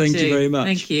fun. Thank you very much.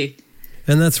 Thank you.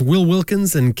 And that's Will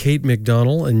Wilkins and Kate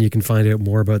Macdonell, and you can find out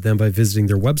more about them by visiting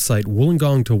their website,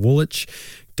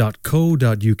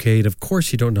 wollongongtowoolwich.co.uk. And of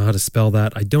course, you don't know how to spell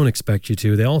that. I don't expect you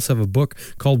to. They also have a book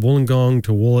called Wollongong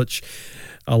to Woolwich,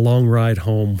 A Long Ride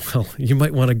Home. Well, you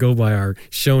might want to go by our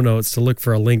show notes to look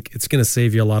for a link. It's going to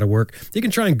save you a lot of work. You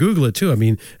can try and Google it too. I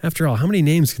mean, after all, how many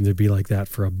names can there be like that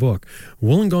for a book?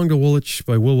 Wollongong to Woolwich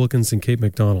by Will Wilkins and Kate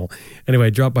Macdonell. Anyway,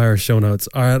 drop by our show notes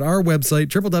at our website,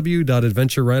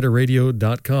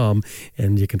 www.adventureriderradio.com,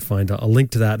 and you can find a link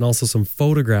to that and also some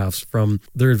photographs from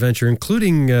their adventure,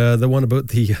 including the one about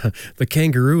the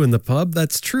kangaroo in the pub.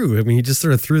 That's true. I mean, he just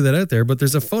sort of threw that out there, but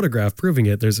there's a photograph proving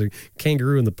it. There's a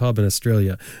kangaroo in the pub in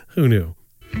Australia. Who knew?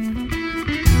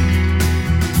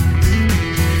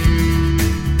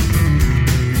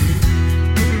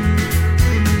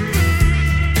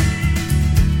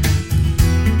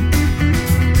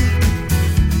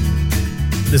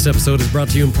 This episode is brought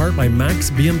to you in part by Max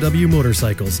BMW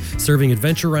Motorcycles, serving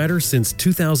adventure riders since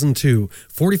 2002.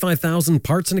 45,000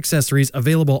 parts and accessories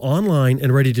available online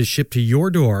and ready to ship to your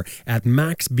door at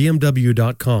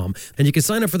maxbmw.com. And you can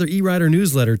sign up for their e-rider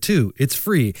newsletter too. It's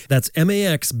free. That's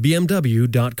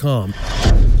maxbmw.com.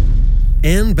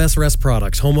 And Best Rest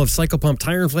Products, home of Cycle Pump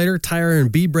Tire Inflator, Tire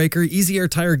and Bead Breaker, Easy Air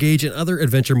Tire Gauge, and other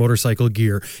adventure motorcycle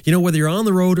gear. You know, whether you're on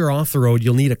the road or off the road,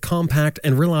 you'll need a compact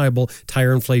and reliable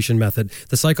tire inflation method.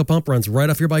 The Cycle Pump runs right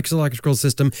off your bike's electrical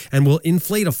system and will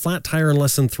inflate a flat tire in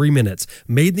less than 3 minutes.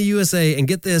 Made in the USA, and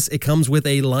get this, it comes with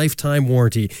a lifetime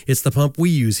warranty. It's the pump we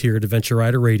use here at Adventure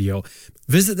Rider Radio.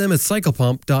 Visit them at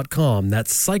cyclepump.com.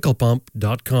 That's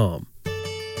cyclepump.com.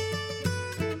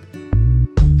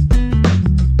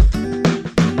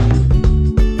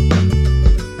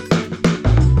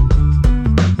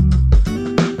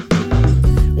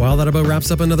 Well, that about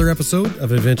wraps up another episode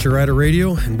of Adventure Rider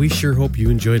Radio, and we sure hope you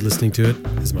enjoyed listening to it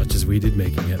as much as we did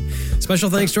making it.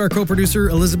 Special thanks to our co-producer,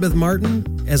 Elizabeth Martin,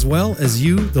 as well as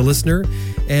you, the listener.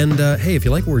 And hey, if you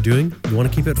like what we're doing, you want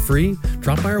to keep it free,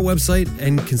 drop by our website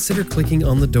and consider clicking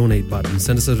on the donate button.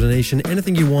 Send us a donation,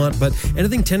 anything you want, but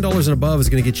anything $10 and above is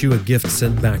going to get you a gift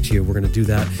sent back to you. We're going to do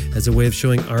that as a way of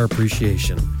showing our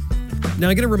appreciation. Now,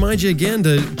 I'm going to remind you again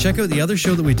to check out the other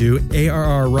show that we do,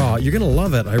 ARR Raw. You're going to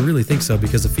love it. I really think so,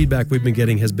 because the feedback we've been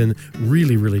getting has been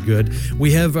really, really good.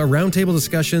 We have roundtable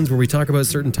discussions where we talk about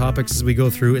certain topics as we go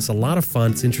through. It's a lot of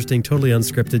fun. It's interesting, totally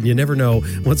unscripted. You never know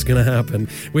what's going to happen.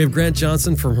 We have Grant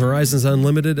Johnson from Horizons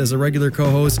Unlimited as a regular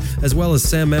co-host, as well as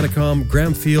Sam Manicom,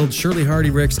 Graham Field, Shirley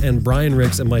Hardy-Ricks, and Brian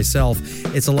Ricks, and myself.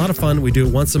 It's a lot of fun. We do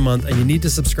it once a month, and you need to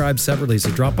subscribe separately.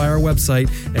 So drop by our website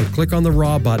and click on the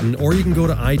Raw button, or you can go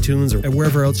to iTunes or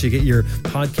wherever else you get your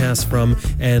podcasts from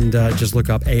and just look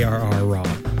up ARR Raw.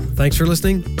 Thanks for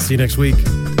listening. See you next week.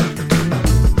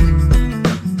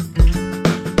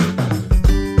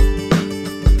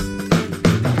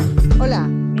 Hola,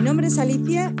 mi nombre es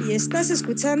Alicia y estás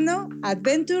escuchando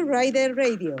Adventure Rider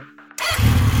Radio.